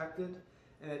and protected,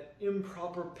 and that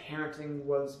improper parenting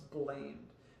was blamed.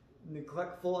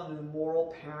 Neglectful and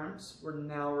immoral parents were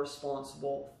now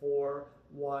responsible for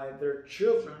why their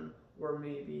children were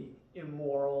maybe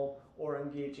immoral or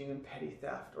engaging in petty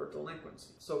theft or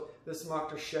delinquency. So this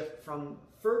marked a shift from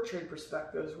fur trade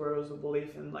perspectives, where it was a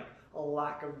belief in like a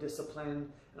lack of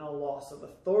discipline and a loss of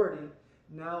authority.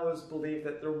 Now it was believed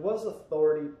that there was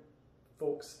authority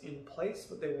folks in place,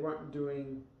 but they weren't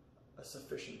doing a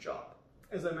sufficient job.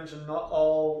 As I mentioned, not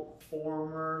all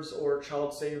reformers or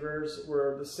child savers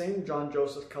were the same. John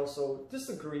Joseph Kelso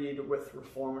disagreed with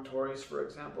reformatories, for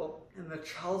example, and the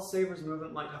child savers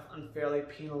movement might have unfairly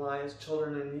penalized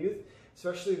children and youth,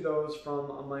 especially those from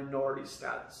a minority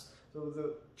status. So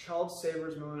the child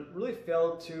savers movement really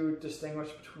failed to distinguish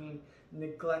between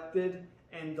neglected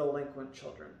and delinquent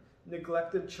children.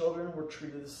 Neglected children were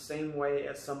treated the same way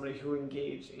as somebody who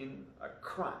engaged in a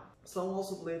crime. Some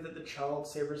also believe that the child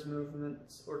savers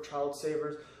movements or child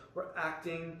savers were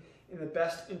acting in the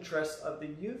best interests of the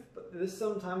youth, but this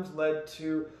sometimes led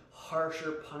to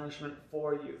harsher punishment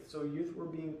for youth. So youth were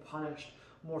being punished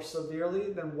more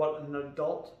severely than what an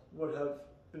adult would have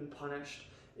been punished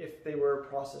if they were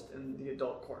processed in the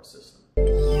adult court system.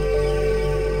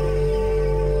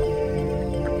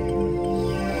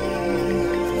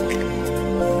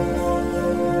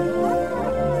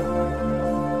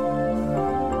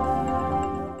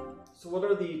 What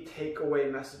are the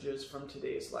takeaway messages from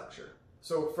today's lecture?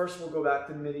 So first we'll go back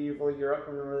to medieval Europe.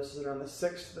 Remember, this is around the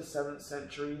 6th to the 7th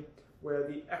century, where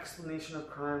the explanation of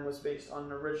crime was based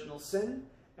on original sin,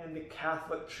 and the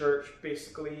Catholic Church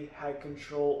basically had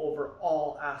control over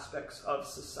all aspects of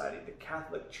society. The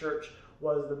Catholic Church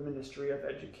was the Ministry of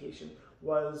Education,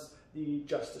 was the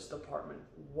Justice Department,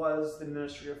 was the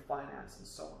Ministry of Finance, and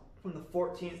so on. From the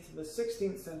 14th to the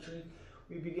 16th century,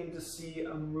 we begin to see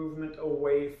a movement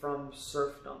away from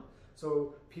serfdom.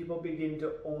 So people begin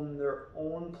to own their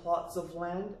own plots of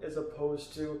land as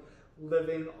opposed to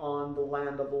living on the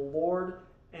land of the Lord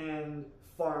and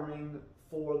farming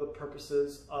for the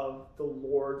purposes of the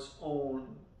Lord's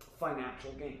own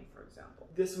financial gain, for example.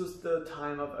 This was the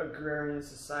time of agrarian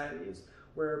societies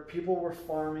where people were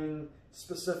farming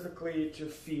specifically to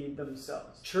feed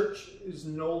themselves. Church is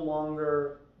no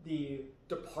longer the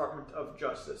Department of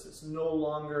Justice. It's no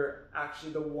longer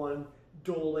actually the one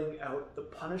doling out the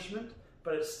punishment,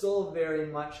 but it's still very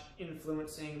much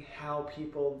influencing how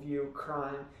people view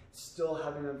crime, still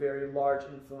having a very large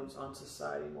influence on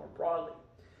society more broadly.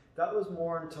 That was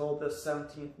more until the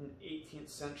 17th and 18th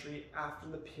century, after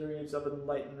the periods of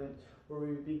enlightenment, where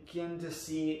we begin to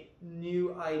see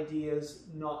new ideas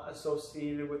not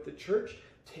associated with the church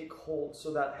take hold.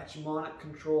 So that hegemonic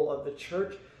control of the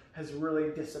church has really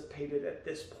dissipated at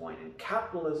this point, and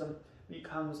capitalism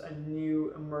becomes a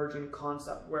new emerging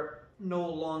concept where no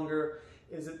longer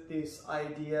is it this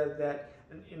idea that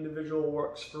an individual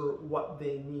works for what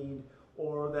they need,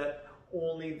 or that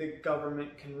only the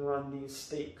government can run these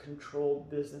state-controlled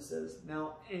businesses.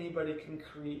 Now anybody can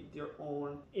create their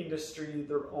own industry,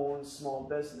 their own small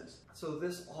business. So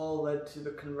this all led to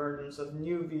the convergence of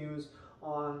new views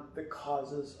on the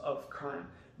causes of crime.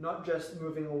 Not just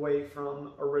moving away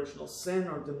from original sin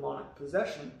or demonic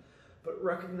possession, but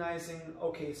recognizing,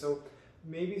 okay, so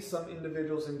maybe some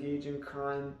individuals engage in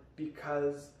crime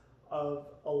because of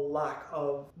a lack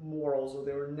of morals, or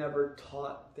they were never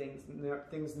taught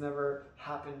things never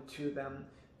happened to them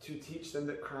to teach them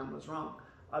that crime was wrong.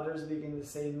 Others begin to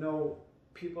say, no,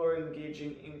 people are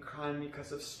engaging in crime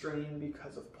because of strain,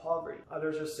 because of poverty.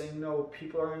 Others are saying, no,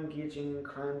 people are engaging in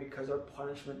crime because our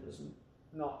punishment is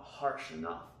not harsh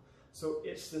enough. So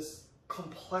it's this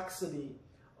complexity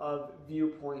of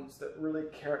viewpoints that really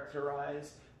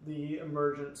characterize the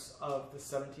emergence of the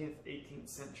 17th, 18th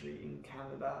century in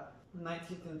Canada.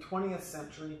 19th and 20th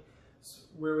century,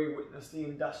 where we witness the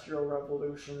Industrial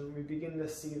Revolution, we begin to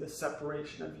see the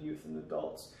separation of youth and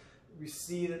adults. We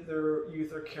see that their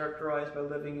youth are characterized by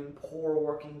living in poor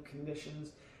working conditions,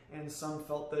 and some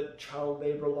felt that child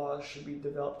labor laws should be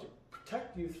developed to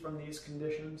protect youth from these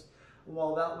conditions.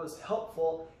 While that was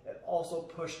helpful, it also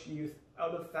pushed youth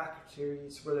out of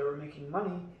factories where they were making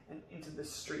money and into the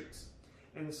streets.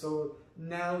 And so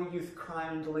now youth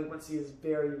crime and delinquency is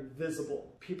very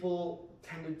visible. People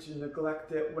tended to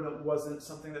neglect it when it wasn't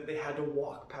something that they had to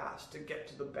walk past to get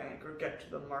to the bank or get to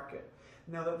the market.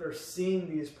 Now that they're seeing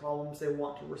these problems, they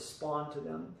want to respond to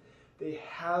them. They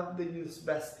have the youth's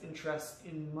best interests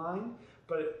in mind,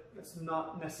 but it's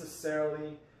not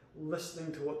necessarily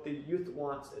listening to what the youth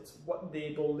wants. It's what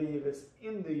they believe is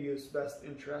in the youth's best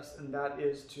interest, and that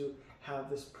is to have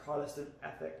this Protestant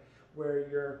ethic where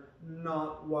you're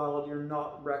not wild, you're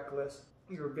not reckless,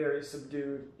 you're very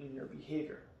subdued in your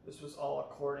behavior. This was all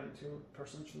according to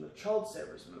persons from the Child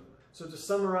Savers movement. So to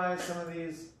summarize some of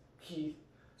these key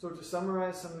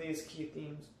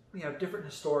themes, we have different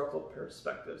historical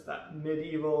perspectives: that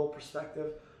medieval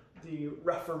perspective, the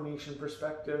Reformation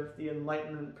perspective, the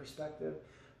Enlightenment perspective,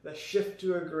 the shift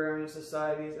to agrarian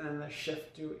societies, and then the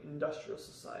shift to industrial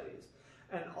societies.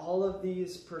 And all of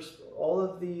these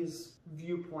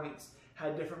viewpoints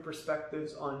had different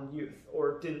perspectives on youth,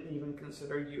 or didn't even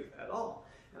consider youth at all,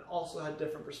 and also had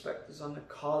different perspectives on the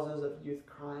causes of youth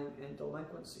crime and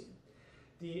delinquency.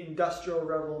 The Industrial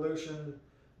Revolution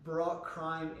brought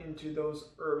crime into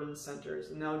those urban centers,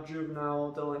 and now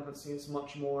juvenile delinquency is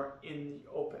much more in the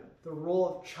open. The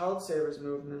role of Child Savers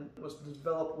movement was to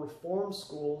develop reform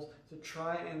schools to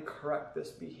try and correct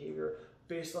this behavior,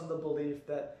 based on the belief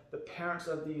that the parents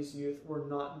of these youth were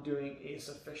not doing a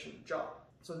sufficient job.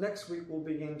 So next week we'll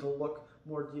begin to look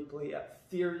more deeply at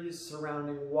theories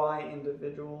surrounding why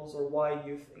individuals or why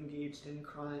youth engaged in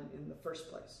crime in the first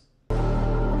place.